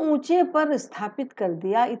इतने ऊंचे पर स्थापित कर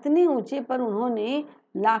दिया, इतने ऊंचे पर उन्होंने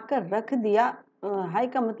लाकर रख दिया। हाई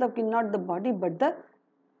का मतलब कि not the body but the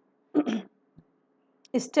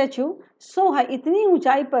statue so high, इतनी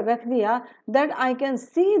ऊंचाई पर रख दिया that I can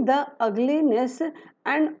see the ugliness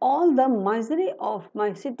and all the misery of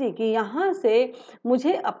my city, कि यहाँ से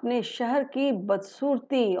मुझे अपने शहर की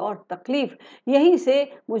बदसूरती और तकलीफ यहीं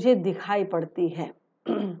से मुझे दिखाई पड़ती है।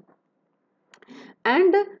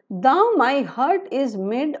 And thou my hurt is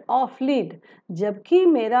made of lead, जबकि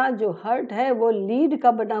मेरा जो हर्ट है वो लीड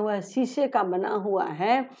का बना हुआ है, शीशे का बना हुआ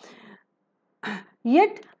है।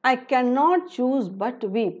 Yet I can not choose but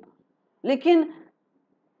weep, लेकिन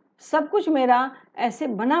सब कुछ मेरा ऐसे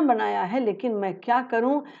बना बनाया है, लेकिन मैं क्या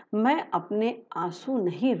करूं, मैं अपने आंसू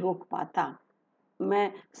नहीं रोक पाता।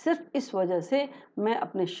 मैं सिर्फ इस वजह से मैं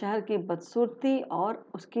अपने शहर की बदसूरती और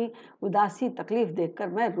उसकी उदासी तकलीफ देखकर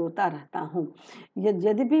मैं रोता रहता हूँ।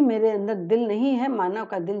 यदि भी मेरे अंदर दिल नहीं है, मानव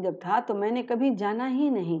का दिल जब था तो मैंने कभी जाना ही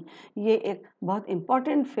नहीं। ये एक बहुत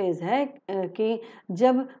इम्पॉर्टेंट फेज़ है कि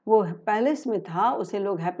जब वो पैलेस में था उसे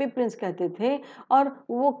लोग हैप्पी प्रिंस कहते थे, और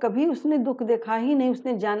वो कभी उसने दुख देखा ही नहीं,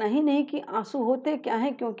 उसने जाना ही नहीं कि आंसू होते क्या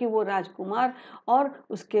हैं, क्योंकि वो राजकुमार, और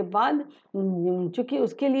उसके बाद चूंकि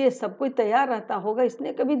उसके लिए सब कुछ तैयार रहता होगा,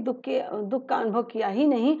 इसने कभी दुख का अनुभव किया ही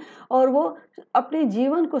नहीं, और वो अपने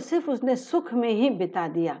जीवन को सिर्फ उसने सुख में ही बिता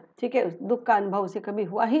दिया। ठीक है, दुख का अनुभव उसे कभी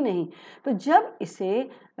हुआ ही नहीं। तो जब इसे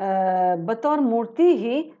बतौर मूर्ति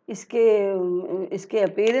ही इसके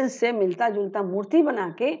अपीयरेंस से मिलता जुलता मूर्ति बना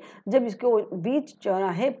के जब इसको बीच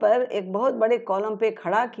चौराहे पर एक बहुत बड़े कॉलम पे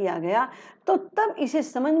खड़ा किया गया, तो तब इसे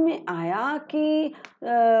समझ में आया कि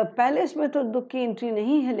पैलेस में तो दुख की एंट्री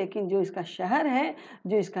नहीं है, लेकिन जो इसका शहर है,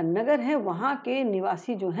 जो इसका नगर है, वहाँ के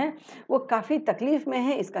निवासी जो हैं वो काफ़ी तकलीफ में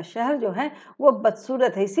है। इसका शहर जो है वो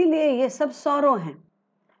बदसूरत है, इसीलिए ये सब सौरों हैं।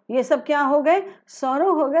 ये सब क्या हो गए,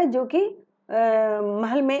 सौरों हो गए, जो कि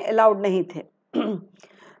महल में अलाउड नहीं थे।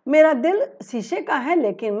 मेरा दिल शीशे का है,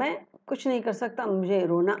 लेकिन मैं कुछ नहीं कर सकता, मुझे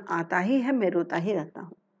रोना आता ही है, मैं रोता ही रहता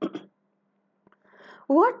हूँ।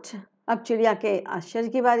 What? अब चिड़िया के आश्चर्य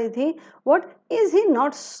की बारी थी। What is he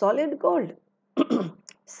not solid gold?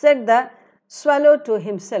 said the swallow to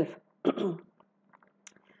himself.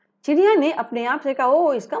 चिड़िया ने अपने आप से कहा,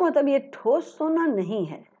 ओ इसका मतलब ये ठोस सोना नहीं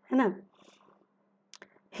है, है ना।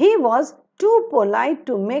 He was too polite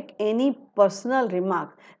to make any personal remark.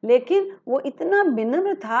 लेकिन वो इतना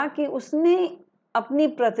विनम्र था कि उसने अपनी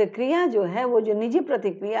प्रतिक्रिया जो है, वो जो निजी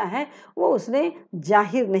प्रतिक्रिया है, वो उसने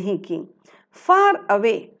जाहिर नहीं की। Far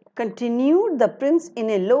away, continued the prince in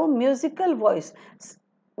a low musical voice.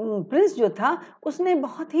 Prince जो था उसने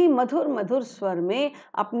बहुत ही मधुर मधुर स्वर में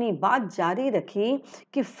अपनी बात जारी रखी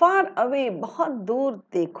कि फार अवे, बहुत दूर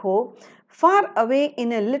देखो, far away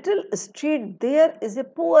in a little street there is a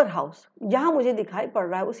poor house, जहाँ मुझे दिखाई पड़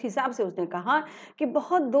रहा है उस हिसाब से उसने कहा कि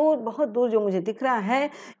बहुत दूर जो मुझे दिख रहा है,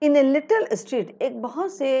 इन ए लिटिल स्ट्रीट, एक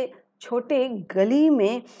बहुत से छोटे गली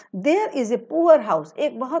में, there is a poor house,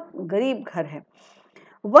 एक बहुत गरीब घर है।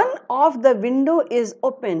 One of the window is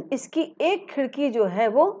open, इसकी एक खिड़की जो है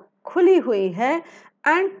वो खुली हुई है,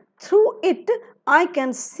 and through it I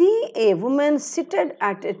can see A women seated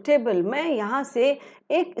eight A table, मैं यहाँ से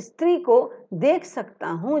एक स्त्री को देख सकता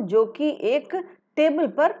हूँ जो कि एक टेबल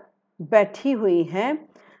पर बैठी हुई है।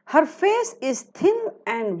 हर face is thin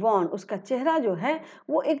and Warne, उसका चेहरा जो है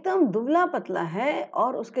वो एकदम दुबला पतला है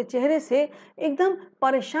और उसके चेहरे से एकदम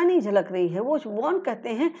परेशानी झलक रही है। वो वॉर्न कहते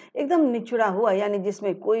हैं एकदम निचुड़ा हुआ, यानी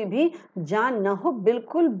जिसमें कोई भी जान ना हो,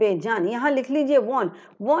 बिल्कुल बेजान। यहाँ लिख लीजिए वॉर्न।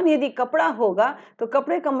 वॉर्न यदि कपड़ा होगा तो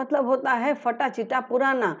कपड़े का मतलब होता है फटा चिटा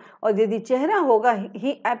पुराना, और यदि चेहरा होगा,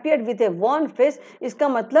 ही appeared with A Warne face, इसका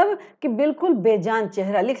मतलब कि बिल्कुल बेजान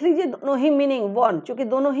चेहरा। लिख लीजिए दोनों ही मीनिंग वॉर्न, चूंकि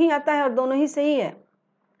दोनों ही आता है और दोनों ही सही है।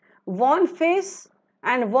 worn face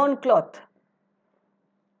and worn cloth,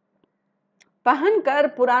 पहनकर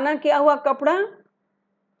पुराना किया हुआ कपड़ा,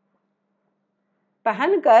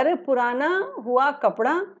 पहनकर पुराना हुआ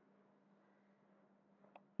कपड़ा,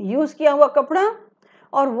 यूज किया हुआ कपड़ा,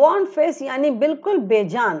 और worn face यानी बिल्कुल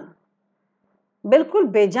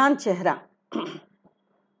बेजान चेहरा।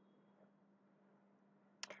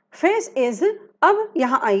 फेस इज, अब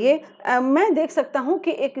यहाँ आइए, मैं देख सकता हूँ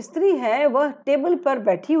कि एक स्त्री है, वह टेबल पर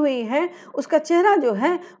बैठी हुई है, उसका चेहरा जो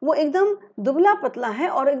है वो एकदम दुबला पतला है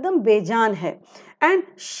और एकदम बेजान है। And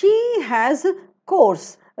she has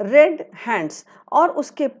course red hands, और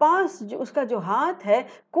उसके पास जो उसका जो हाथ है,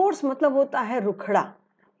 कोर्स मतलब होता है रुखड़ा,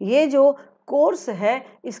 ये जो कोर्स है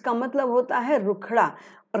इसका मतलब होता है रुखड़ा।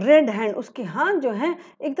 रेड हैंड, उसके हाथ जो हैं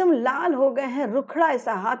एकदम लाल हो गए हैं, रुखड़ा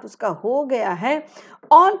ऐसा हाथ उसका हो गया है।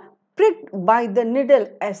 On pricked by the needle,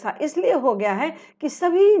 ऐसा इसलिए हो गया है कि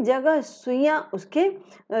सभी जगह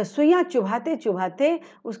सुइयां चुभाते चुभाते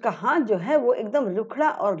उसका हाथ जो है वो एकदम रुखड़ा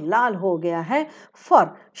और लाल हो गया है। For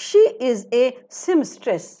she is a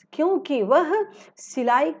seamstress, क्योंकि वह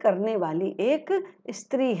सिलाई करने वाली एक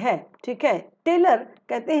स्त्री है। ठीक है, टेलर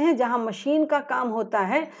कहते हैं जहाँ मशीन का काम होता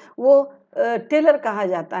है वो टेलर कहा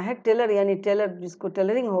जाता है। टेलर यानी टेलर जिसको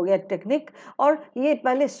टेलरिंग हो गया टेक्निक, और ये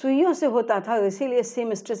पहले सुइयों से होता था, इसीलिए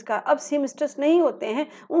सीमस्ट्रेस का। अब सीमस्ट्रेस नहीं होते हैं,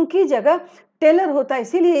 उनकी जगह टेलर होता है।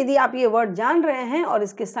 इसीलिए यदि आप ये वर्ड जान रहे हैं और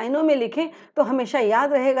इसके साइनों में लिखें तो हमेशा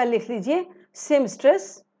याद रहेगा, लिख लीजिए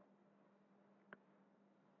सीमस्ट्रेस।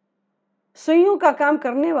 सुइयों का काम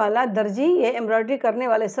करने वाला दर्जी, ये एम्ब्रॉयडरी करने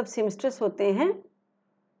वाले सब सीमस्ट्रेस होते हैं,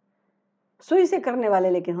 सुई से करने वाले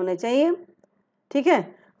लेकिन होने चाहिए। ठीक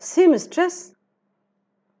है, सीमस्ट्रेस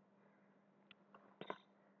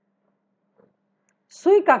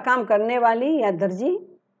सुई का काम करने वाली या दर्जी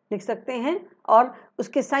लिख सकते हैं, और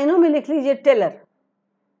उसके साइनों में लिख लीजिए टेलर,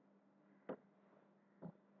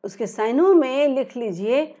 उसके साइनों में लिख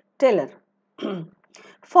लीजिए Taylor.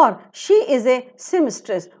 For she is a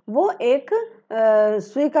seamstress, वो एक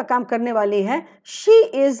सुई का काम करने वाली है। She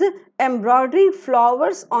is embroidering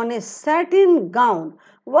flowers on A satin gown,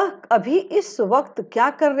 वह अभी इस वक्त क्या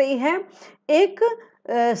कर रही है, एक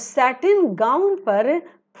सैटिन गाउन पर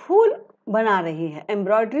फूल बना रही है।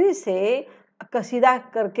 एम्ब्रॉयडरी से कसीदा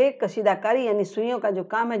करके, कसीदाकारी यानी सुइयों का जो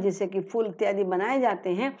काम है जिससे कि फूल इत्यादि बनाए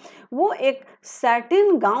जाते हैं, वो एक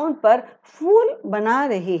सैटिन गाउन पर फूल बना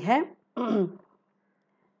रही है।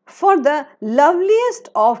 For the loveliest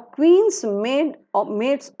of queens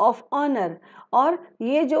maids of honor, और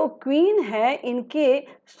ये जो क्वीन है इनके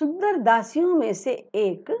सुंदर दासियों में से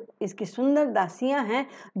एक, इसकी सुंदर दासियां हैं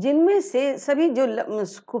जिनमें से सभी जो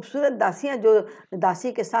खूबसूरत दासियां जो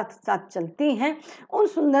दासी के साथ साथ चलती हैं, उन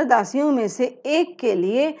सुंदर दासियों में से एक के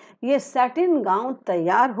लिए ये सैटिन गाउन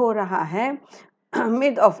तैयार हो रहा है,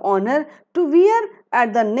 made of honour to wear at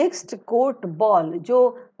the next court ball. जो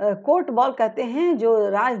कोर्ट बॉल कहते हैं जो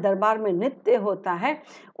राज दरबार में नृत्य होता है,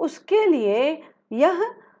 उसके लिए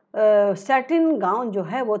यह सैटिन गाउन जो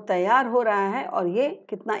है वो तैयार हो रहा है। और ये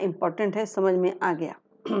कितना इम्पोर्टेंट है समझ में आ गया।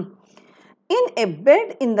 इन ए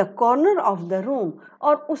bed in the corner of the room,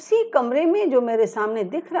 और उसी कमरे में जो मेरे सामने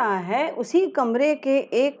दिख रहा है, उसी कमरे के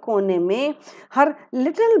एक कोने में her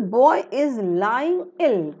little boy is lying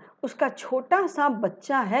इल, उसका छोटा सा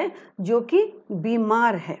बच्चा है जो कि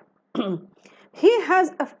बीमार है। ही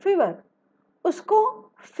हैज अ फीवर,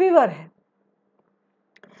 उसको फीवर है।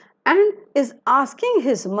 And is asking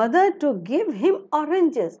his mother to give him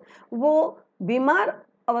oranges, वो बीमार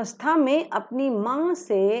अवस्था में अपनी मां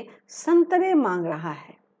से संतरे मांग रहा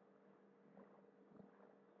है।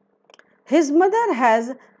 His mother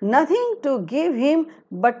has nothing to give him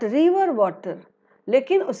but river water,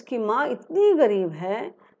 लेकिन उसकी माँ इतनी गरीब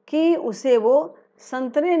है कि उसे वो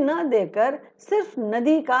संतरे न देकर सिर्फ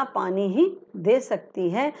नदी का पानी ही दे सकती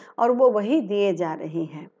है, और वो वही दिए जा रही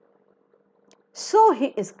है। So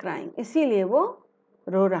he is crying, इसीलिए वो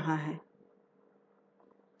रो रहा है।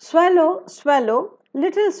 Swallow, swallow,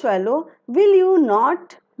 little swallow, will you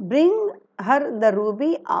not bring her the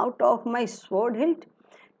ruby out of my sword hilt?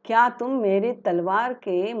 क्या तुम मेरी तलवार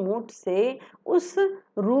के मुठ से उस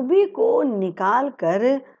रूबी को निकाल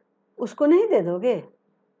कर उसको नहीं दे दोगे?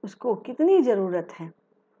 उसको कितनी जरूरत है।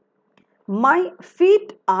 My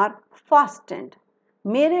feet are fastened,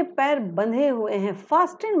 मेरे पैर बंधे हुए हैं।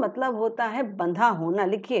 फास्टेंड मतलब होता है बंधा होना।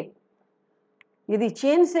 लिखिए, यदि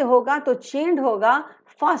चेन से होगा तो चेन्ड होगा,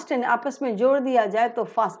 फास्टेंड आपस में जोड़ दिया जाए तो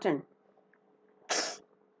fastened.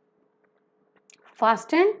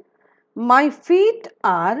 Fastened, my feet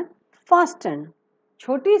are fastened.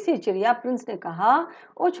 छोटी सी चिड़िया, प्रिंस ने कहा,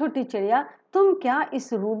 ओ छोटी चिड़िया, तुम क्या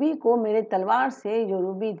इस रूबी को मेरे तलवार से, जो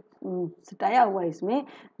रूबी सटाया हुआ इसमें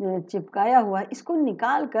चिपकाया हुआ, इसको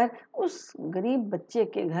निकाल कर उस गरीब बच्चे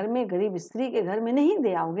के घर में, गरीब स्त्री के घर में नहीं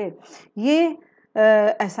दे आओगे? ये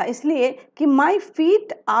ऐसा इसलिए कि माई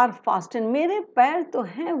फीट आर फास्टेंड, मेरे पैर तो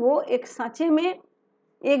हैं वो एक सांचे में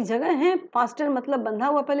एक जगह है। फास्टेंड मतलब बंधा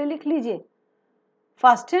हुआ, पहले लिख लीजिए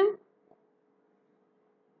फास्टेंड।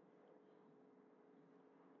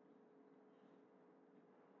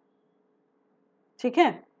 ठीक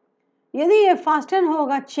है, यदि ये फास्टेन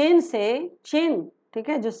होगा चेन से, चेन, ठीक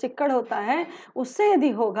है, जो सिक्कड़ होता है उससे यदि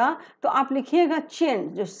होगा तो आप लिखिएगा चेन,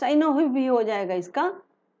 जो साइनो हुई भी हो जाएगा इसका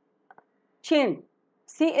चेन,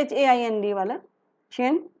 CHAIND वाला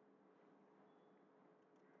चेन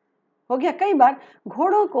हो गया। कई बार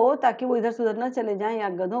घोड़ों को, ताकि वो इधर से उधर न चले जाएं, या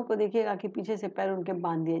गधों को देखिएगा कि पीछे से पैर उनके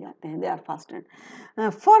बांध दिए जाते हैं, they are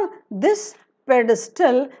fasted. For this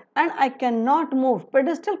pedestal and I can not move.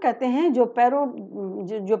 Pedestal कहते हैं जो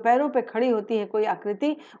पैरों पे खड़ी होती है कोई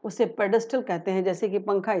आकृति, उसे पेडेस्टल कहते हैं, जैसे कि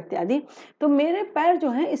पंखा इत्यादि। तो मेरे पैर जो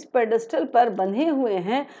हैं इस पेडेस्टल पर बंधे हुए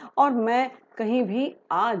हैं और मैं कहीं भी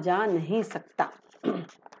आ जा नहीं सकता।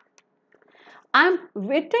 I am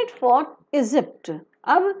waited for Egypt.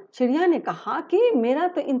 अब चिड़िया ने कहा कि मेरा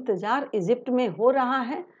तो इंतजार इजिप्ट में हो रहा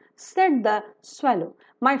है। Said the swallow,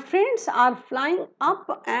 my friends are flying up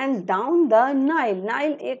and down the Nile.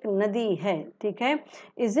 Nile एक नदी है, ठीक है,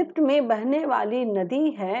 इजिप्ट में बहने वाली नदी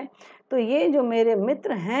है। तो ये जो मेरे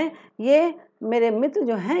मित्र हैं, ये मेरे मित्र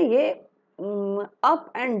जो हैं ये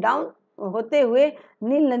अप एंड डाउन होते हुए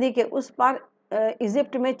नील नदी के उस पार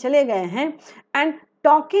इजिप्ट में चले गए हैं। And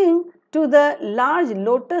talking to the large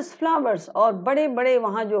lotus flowers, और बड़े बड़े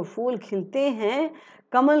वहाँ जो फूल खिलते हैं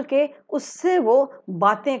कमल के, उससे वो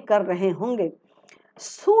बातें कर रहे होंगे।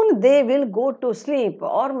 Soon they will go to sleep,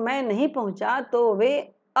 और मैं नहीं पहुंचा तो वे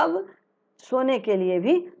अब सोने के लिए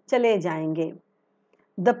भी चले जाएंगे।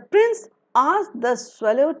 The prince asked the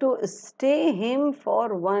swallow to stay him for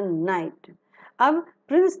one night. अब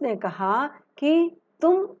प्रिंस ने कहा कि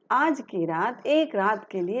तुम आज की रात, एक रात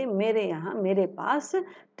के लिए मेरे यहाँ, मेरे पास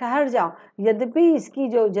ठहर जाओ। यद्यपि इसकी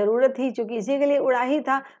जो ज़रूरत थी, चूँकि इसी के लिए उड़ा ही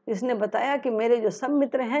था, इसने बताया कि मेरे जो सब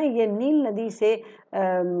मित्र हैं ये नील नदी से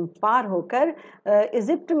पार होकर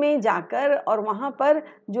इजिप्ट में जाकर और वहाँ पर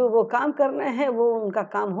जो वो काम कर रहे हैं वो उनका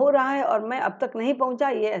काम हो रहा है और मैं अब तक नहीं पहुँचा।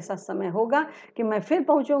 ये ऐसा समय होगा कि मैं फिर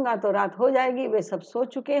पहुँचूँगा तो रात हो जाएगी, वे सब सो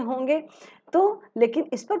चुके होंगे। तो लेकिन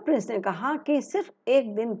इस पर प्रिंस ने कहा कि सिर्फ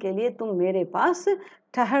एक दिन के लिए तुम मेरे पास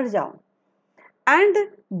ठहर जाओ। एंड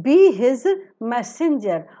बी हिज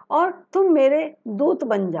मैसेंजर, और तुम मेरे दूत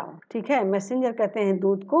बन जाओ, ठीक है, मैसेंजर कहते हैं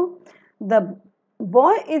दूत को। The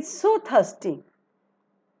boy is so thirsty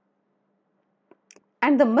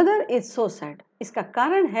and the mother is so sad. इसका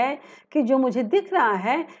कारण है कि जो मुझे दिख रहा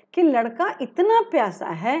है कि लड़का इतना प्यासा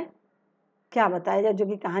है, क्या बताया जाए, जो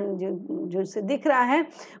कि कहानी जो उसे दिख रहा है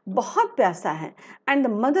बहुत प्यासा है। And the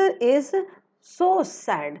mother is so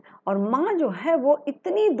sad, और माँ जो है वो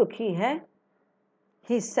इतनी दुखी है।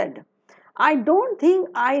 He said, I don't think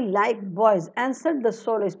I like boys, answered the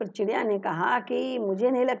swallow. इस पर चिड़िया ने कहा कि मुझे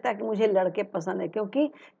नहीं लगता कि मुझे लड़के पसंद है, क्योंकि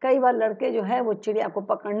कई बार लड़के जो है वो चिड़िया को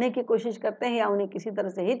पकड़ने की कोशिश करते हैं या उन्हें किसी तरह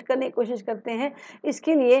से हिट करने की कोशिश करते हैं।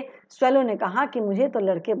 इसके लिए स्वैलो ने कहा कि मुझे तो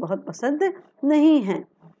लड़के बहुत पसंद नहीं हैं।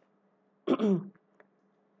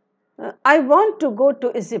 I want to go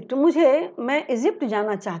to Egypt. मैं इजिप्ट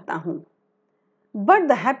जाना चाहता हूँ। But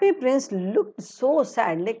the happy Prince looked so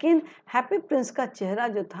sad, लेकिन हैप्पी प्रिंस का चेहरा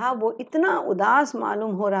जो था वो इतना उदास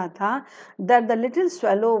मालूम हो रहा था। That the little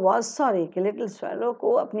swallow was sorry, कि लिटिल स्वेलो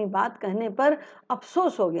को अपनी बात कहने पर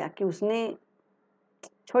अफसोस हो गया कि उसने,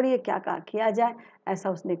 छोड़िए क्या किया जाए, ऐसा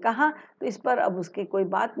उसने कहा। तो इस पर अब उसकी कोई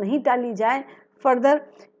बात नहीं टाली जाए। Further,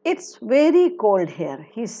 it's very cold hair,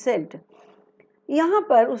 he said. यहाँ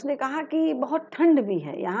पर उसने कहा कि बहुत ठंड भी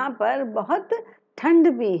है, यहाँ पर बहुत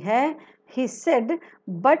ठंड भी है। He said,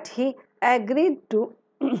 but he agreed to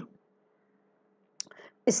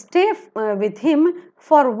stay with him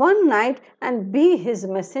for one night and be his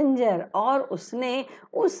messenger. और उसने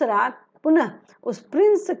उस रात पुनः उस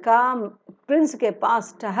प्रिंस के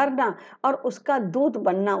पास ठहरना और उसका दूत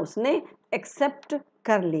बनना उसने एक्सेप्ट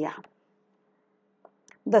कर लिया।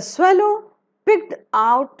 The swallow picked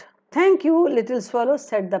out, thank you little swallow,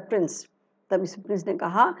 said the prince. तब इस प्रिंस ने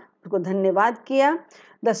कहा, उसको धन्यवाद किया।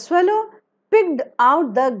 The swallow picked out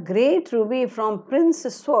the great ruby from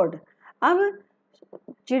prince's sword. अब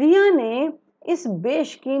चिड़िया ने इस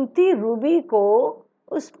बेशकीमती रूबी को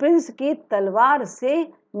उस प्रिंस की तलवार से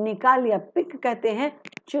निकाल लिया। पिक कहते हैं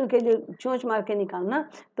चुन के, जो चोंच मार के निकालना,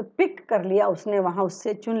 तो पिक कर लिया उसने, वहां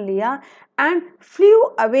उससे चुन लिया। And flu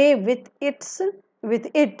away with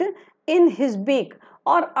it in his beak,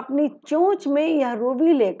 और अपनी चोंच में यह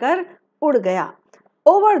रूबी लेकर उड़ गया।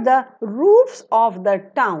 Over the roofs of the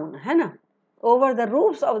town, है ना, over the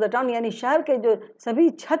roofs of the town, यानी शहर के जो सभी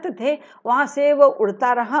छत थे वहाँ से वो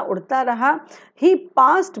उड़ता रहा। ही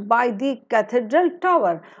passed by the cathedral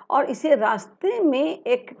tower, और इसे रास्ते में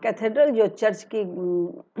एक कैथेड्रल, जो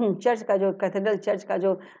चर्च का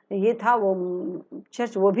जो ये था वो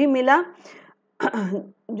चर्च, वो भी मिला,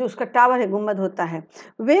 जो उसका टावर है, गुम्बद होता है।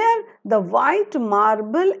 Where the white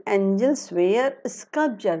marble angels where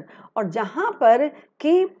sculpture, और जहाँ पर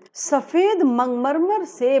कि सफ़ेद मंगमरमर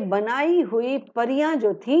से बनाई हुई परियां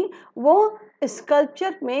जो थी वो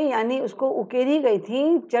स्कल्पचर में, यानी उसको उकेरी गई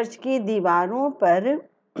थी चर्च की दीवारों पर।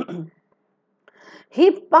 ही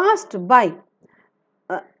passed by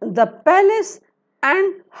the palace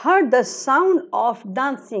and heard the sound of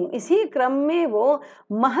dancing, इसी क्रम में वो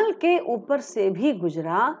महल के ऊपर से भी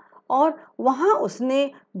गुजरा और वहाँ उसने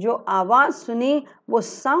जो आवाज़ सुनी वो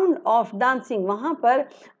साउंड ऑफ डांसिंग, वहाँ पर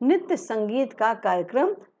नृत्य संगीत का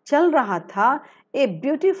कार्यक्रम चल रहा था। A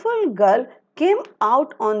beautiful girl came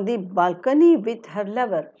out on the balcony with her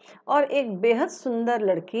lover, और एक बेहद सुंदर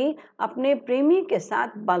लड़की अपने प्रेमी के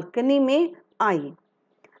साथ बालकनी में आई।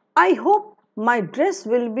 I hope my dress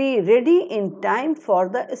will be ready in time for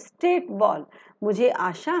the state ball. मुझे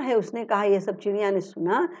आशा है, उसने कहा, ये सब चिड़िया ने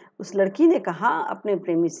सुना, उस लड़की ने कहा अपने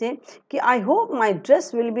प्रेमी से कि I hope my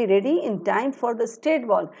dress will be ready in time for the state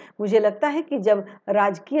ball. मुझे लगता है कि जब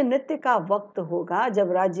राजकीय नृत्य का वक्त होगा,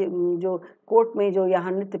 जब राज्य जो कोर्ट में जो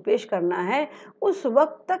यहाँ नृत्य पेश करना है, उस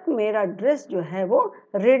वक्त तक मेरा ड्रेस जो है वो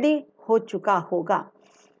रेडी हो चुका होगा।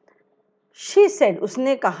 She said,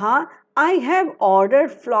 उसने कहा, I have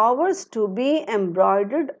ordered flowers to be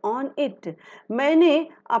embroidered on it. मैंने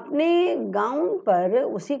अपने गाउन पर,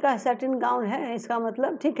 उसी का सैटिन गाउन है इसका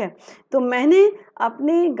मतलब, ठीक है, तो मैंने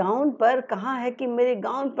अपने गाउन पर कहा है कि मेरे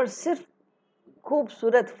गाउन पर सिर्फ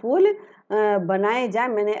खूबसूरत फूल बनाए जाए,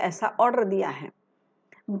 मैंने ऐसा ऑर्डर दिया है।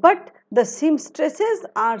 But the सीमस्ट्रेसेस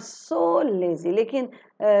are so lazy, लेकिन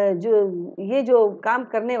जो काम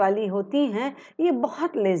करने वाली होती हैं ये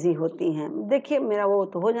बहुत लेजी होती हैं। देखिए मेरा वो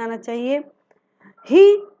तो हो जाना चाहिए।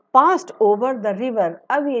 ही पास्ड ओवर द रिवर,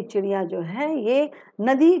 अब ये चिड़िया जो है ये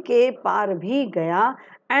नदी के पार भी गया।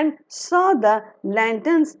 And saw the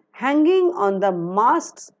lanterns hanging on the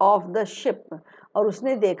masts of the ship, और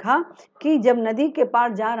उसने देखा कि जब नदी के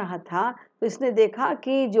पार जा रहा था तो इसने देखा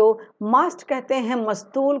कि जो मास्ट कहते हैं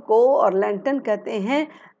मस्तूल को और लैंटर्न कहते हैं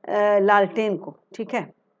लालटेन को, ठीक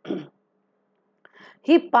है।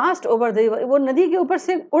 He passed over the river, वो नदी के ऊपर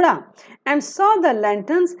से उड़ा। And saw the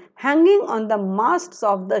lanterns hanging on the masts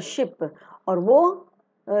of the ship, और वो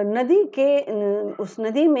नदी के, उस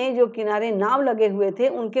नदी में जो किनारे नाव लगे हुए थे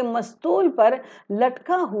उनके मस्तूल पर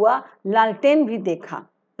लटका हुआ लालटेन भी देखा।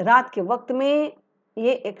 रात के वक्त में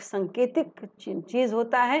ये एक संकेतिक चीज़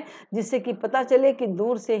होता है जिससे कि पता चले कि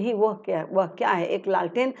दूर से ही वह क्या है। एक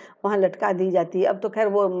लालटेन वहाँ लटका दी जाती है। अब तो खैर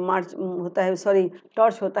वो मार्च होता है, सॉरी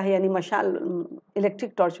टॉर्च होता है, यानी मशाल,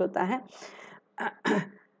 इलेक्ट्रिक टॉर्च होता है।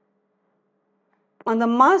 On the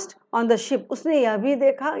mast on the ship, उसने यह भी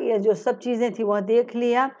देखा, ये जो सब चीज़ें थी वह देख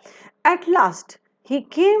लिया। At last he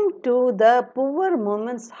came to the poor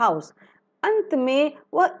women's house, अंत में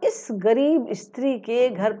वह इस गरीब स्त्री के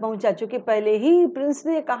घर पहुंचा। चूंकि पहले ही प्रिंस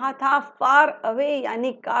ने कहा था फार अवे,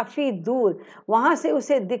 यानी काफ़ी दूर, वहाँ से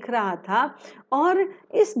उसे दिख रहा था, और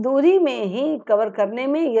इस दूरी में ही कवर करने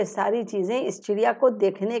में ये सारी चीज़ें इस चिड़िया को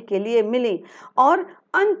देखने के लिए मिली। और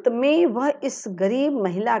अंत में वह इस गरीब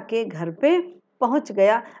महिला के घर पे पहुंच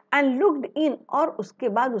गया। एंड लुक्ड इन, और उसके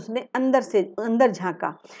बाद उसने अंदर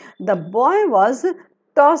झांका। The boy was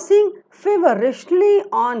tossing feverishly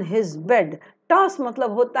on his bed। Toss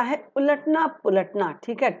मतलब होता है उलटना पुलटना,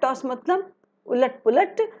 ठीक है। टॉस मतलब उलट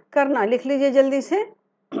पुलट करना, लिख लीजिए जल्दी से।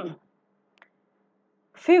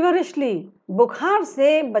 feverishly, बुखार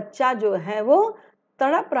से बच्चा जो है वो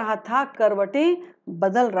तड़प रहा था, करवटें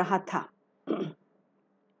बदल रहा था।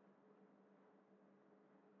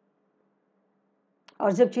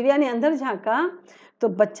 और जब चिड़िया ने अंदर झांका तो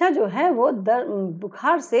बच्चा जो है वो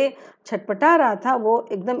बुखार से छटपटा रहा था, वो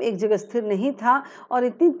एकदम एक जगह स्थिर नहीं था, और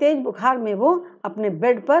इतनी तेज बुखार में वो अपने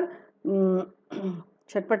बेड पर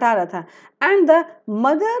छटपटा रहा था। And the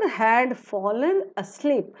mother had fallen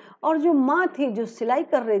asleep, और जो माँ थी जो सिलाई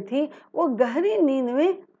कर रही थी वो गहरी नींद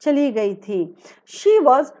में चली गई थी। शी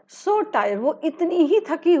वॉज सो टायर्ड, वो इतनी ही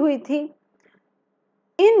थकी हुई थी।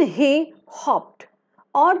 इन ही हॉप्ड,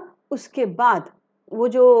 और उसके बाद वो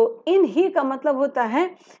जो इन ही का मतलब होता है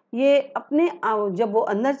ये अपने, जब वो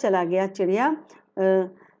अंदर चला गया चिड़िया,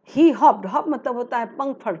 ही हॉप्ड, हॉप मतलब होता है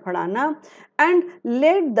पंख फड़फड़ाना। And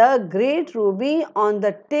let the great Ruby on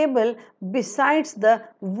the table besides the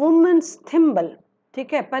women's thimble,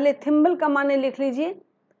 ठीक है। पहले थिम्बल का माने लिख लीजिए।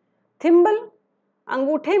 थिम्बल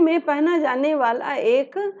अंगूठे में पहना जाने वाला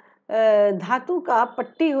एक धातु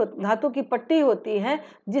की पट्टी होती है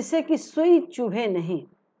जिससे कि सुई चुभे नहीं।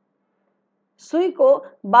 सुई को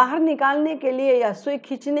बाहर निकालने के लिए या सुई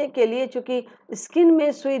खींचने के लिए, चूंकि स्किन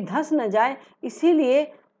में सुई धंस न जाए,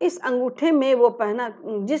 इसीलिए इस अंगूठे में वो पहना,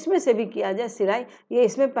 जिसमें से भी किया जाए सिलाई, ये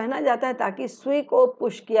इसमें पहना जाता है ताकि सुई को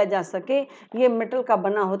पुश किया जा सके। ये मेटल का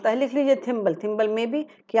बना होता है। लिख लीजिए थिम्बल। थिम्बल में भी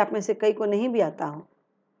कि आप में से कई को नहीं भी आता हो।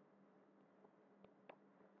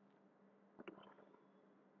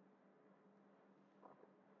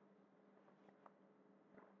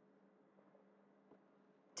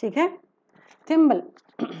 ठीक है, थिम्बल।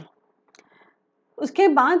 उसके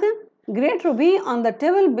बाद great Ruby on the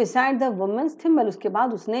table beside the women's thimble, उसके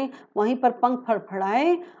बाद उसने वहीं पर पंख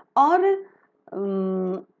फड़फड़ाए और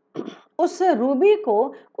उस रूबी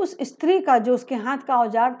को उस स्त्री का जो उसके हाथ का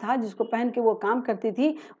औजार था जिसको पहन के वो काम करती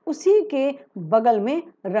थी उसी के बगल में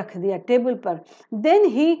रख दिया टेबल पर। Then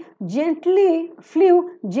he flue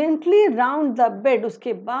gently round the bed.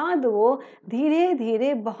 उसके बाद वो धीरे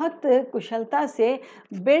धीरे बहुत कुशलता से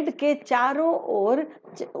बेड के चारों ओर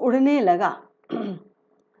उड़ने लगा।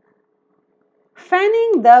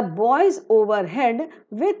 Fanning the boys overhead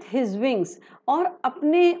with his wings. और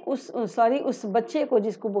अपने उस बच्चे को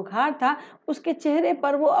जिसको बुखार था उसके चेहरे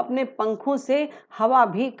पर वो अपने पंखों से हवा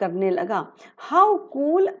भी करने लगा। How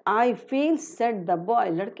cool I feel said the boy.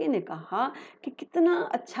 लड़के ने कहा कि कितना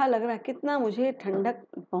अच्छा लग रहा है, कितना मुझे ठंडक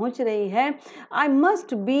पहुंच रही है। I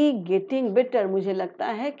must be getting better. मुझे लगता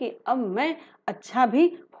है कि अब मैं अच्छा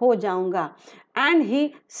भी हो जाऊंगा। And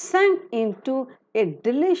he sank into A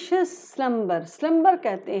delicious slumber. Slumber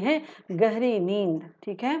कहते हैं गहरी नींद,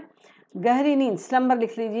 ठीक है, गहरी नींद, स्लम्बर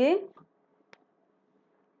लिख लीजिए।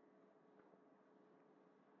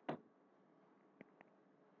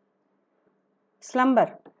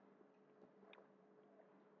 स्लम्बर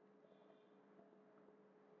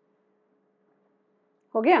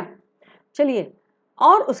हो गया। चलिए,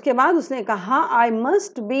 और उसके बाद उसने कहा I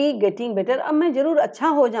must be getting better. अब मैं जरूर अच्छा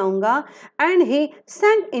हो जाऊंगा। And he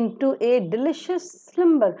सैंक into A delicious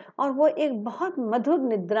slumber. और वो एक बहुत मधुर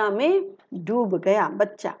निद्रा में डूब गया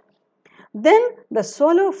बच्चा। Then the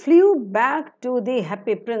swallow flew back to the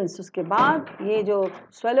happy prince। उसके बाद ये जो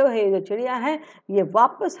swallow है, जो चिड़िया है, ये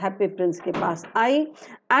वापस हैप्पी प्रिंस के पास आई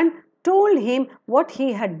and told him what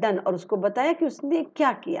he had done। और उसको बताया कि उसने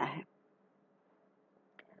क्या किया है।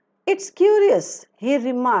 It's curious, he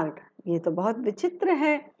remarked। ये तो बहुत विचित्र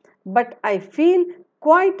है। But I feel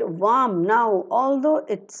quite warm now, although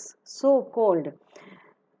it's so cold।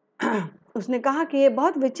 उसने कहा कि ये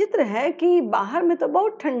बहुत विचित्र है कि बाहर में तो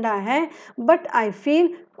बहुत ठंडा है, but I feel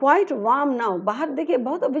quite warm now. बाहर देखिए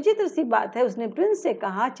बहुत विचित्र सी बात है। उसने प्रिंस से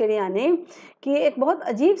कहा, चिड़िया ने, कि एक बहुत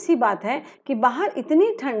अजीब सी बात है कि बाहर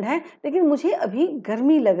इतनी ठंड है लेकिन मुझे अभी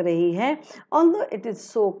गर्मी लग रही है, although it is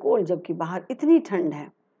so cold, जबकि बाहर इतनी ठंड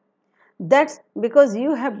है। That's because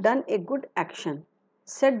you have done a good action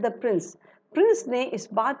said the Prince. Prince ने इस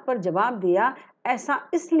बात पर जवाब दिया, ऐसा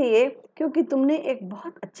इसलिए क्योंकि तुमने एक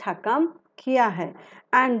बहुत अच्छा काम किया है।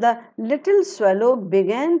 And the little swallow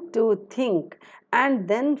began to think and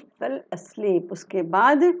then fell asleep। उसके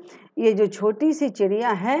बाद ये जो छोटी सी चिड़िया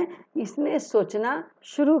है इसने सोचना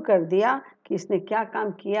शुरू कर दिया कि इसने क्या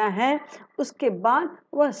काम किया है। उसके बाद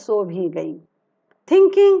वह सो भी गई।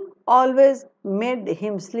 Thinking always made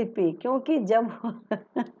him sleepy. क्योंकि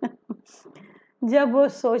जब वो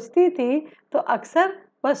सोचती थी तो अक्सर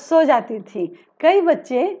वह सो जाती थी। कई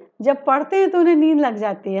बच्चे जब पढ़ते हैं तो उन्हें नींद लग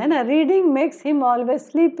जाती है ना। Reading makes him always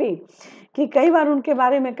sleepy. कि कई बार उनके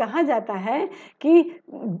बारे में कहा जाता है कि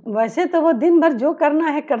वैसे तो वो दिन भर जो करना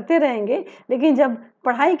है करते रहेंगे, लेकिन जब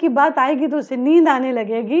पढ़ाई की बात आएगी तो उसे नींद आने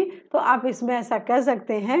लगेगी। तो आप इसमें ऐसा कह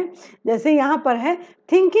सकते हैं, जैसे यहाँ पर है,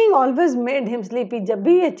 thinking always made him sleepy. जब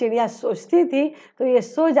भी ये चिड़िया सोचती थी तो ये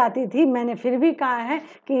सो जाती थी। मैंने फिर भी कहा है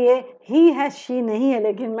कि ये ही है, शी नहीं है,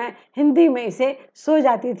 लेकिन मैं हिंदी में इसे सो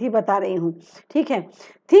जाती थी बता रही हूँ, ठीक है।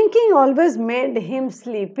 Thinking always made him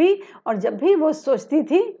sleepy. और जब भी वो सोचती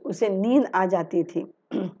थी उसे नींद आ जाती थी।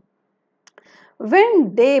 When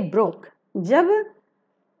day broke, जब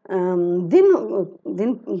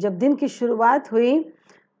दिन की शुरुआत हुई,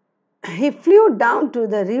 he flew down to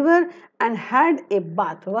the river and had a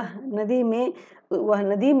bath। वह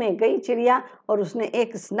नदी में गई चिड़िया और उसने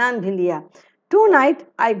एक स्नान भी लिया। Tonight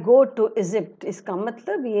I go to Egypt। इसका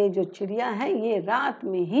मतलब ये जो चिड़िया है ये रात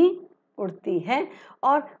में ही उड़ती है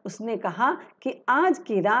और उसने कहा कि आज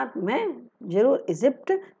की रात मैं जरूर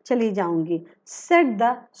इजिप्ट चली जाऊंगी। Said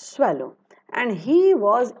the swallow and he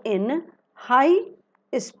was in high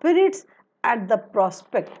spirits at the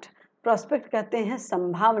prospect। Prospect कहते हैं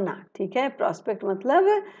संभावना, ठीक है। प्रोस्पेक्ट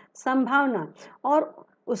मतलब संभावना। और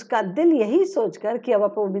उसका दिल यही सोचकर कि अब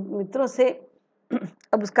अपने मित्रों से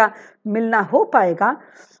अब उसका मिलना हो पाएगा,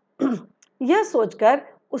 यह सोचकर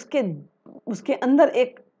उसके अंदर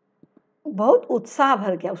एक बहुत उत्साह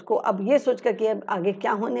भर गया। उसको अब ये सोचकर कि अब आगे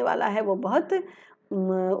क्या होने वाला है, वो बहुत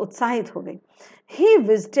उत्साहित हो गई। He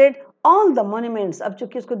visited all the monuments। अब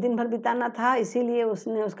चूंकि उसको दिन भर बिताना था इसीलिए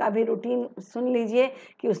उसने उसका भी रूटीन सुन लीजिए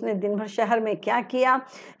कि उसने दिन भर शहर में क्या किया।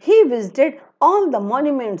 He visited all the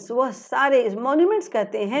monuments। वह सारे, monuments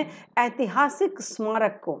कहते हैं ऐतिहासिक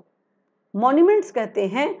स्मारक को, monuments कहते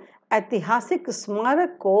हैं ऐतिहासिक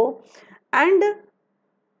स्मारक को। And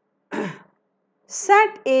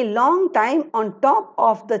sat a long time on top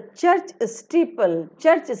of the church steeple.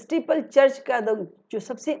 Church steeple, church का जो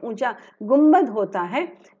सबसे ऊंचा गुंबद होता है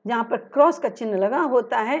जहाँ पर क्रॉस का चिन्ह लगा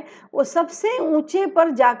होता है, वो सबसे ऊंचे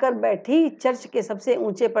पर जाकर बैठी, चर्च के सबसे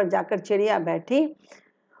ऊंचे पर जाकर चिड़िया बैठी।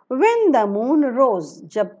 When the moon rose,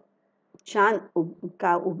 जब चांद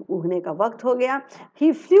का उगने का वक्त हो गया,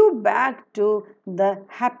 he flew back to the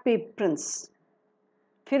happy prince.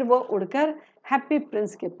 फिर वो उड़कर हैप्पी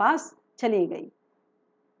प्रिंस के पास चली गई।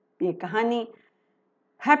 ये कहानी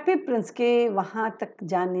हैप्पी प्रिंस के वहाँ तक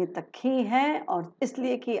जाने तक ही है, और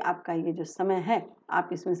इसलिए कि आपका ये जो समय है, आप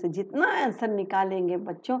इसमें से जितना आंसर निकालेंगे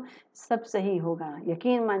बच्चों, सब सही होगा,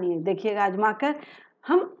 यकीन मानिए। देखिएगा आजमाकर।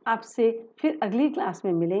 हम आपसे फिर अगली क्लास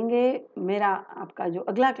में मिलेंगे। मेरा आपका जो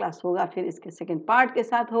अगला क्लास होगा फिर इसके सेकंड पार्ट के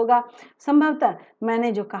साथ होगा। संभवतः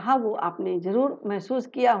मैंने जो कहा वो आपने ज़रूर महसूस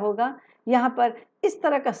किया होगा। यहाँ पर इस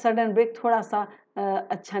तरह का सडन ब्रेक थोड़ा सा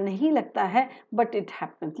अच्छा नहीं लगता है, बट इट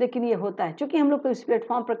हैपन्स, लेकिन ये होता है क्योंकि हम लोग इस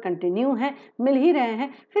प्लेटफॉर्म पर कंटिन्यू हैं, मिल ही रहे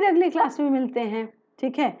हैं। फिर अगली क्लास में मिलते हैं,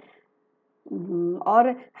 ठीक है। और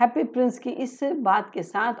हैप्पी प्रिंस की इस बात के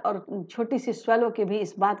साथ और छोटी सी स्वेलो के भी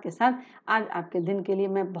इस बात के साथ आज आपके दिन के लिए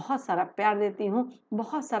मैं बहुत सारा प्यार देती हूँ,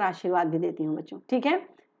 बहुत सारा आशीर्वाद भी देती हूँ बच्चों, ठीक है।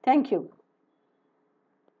 Thank you.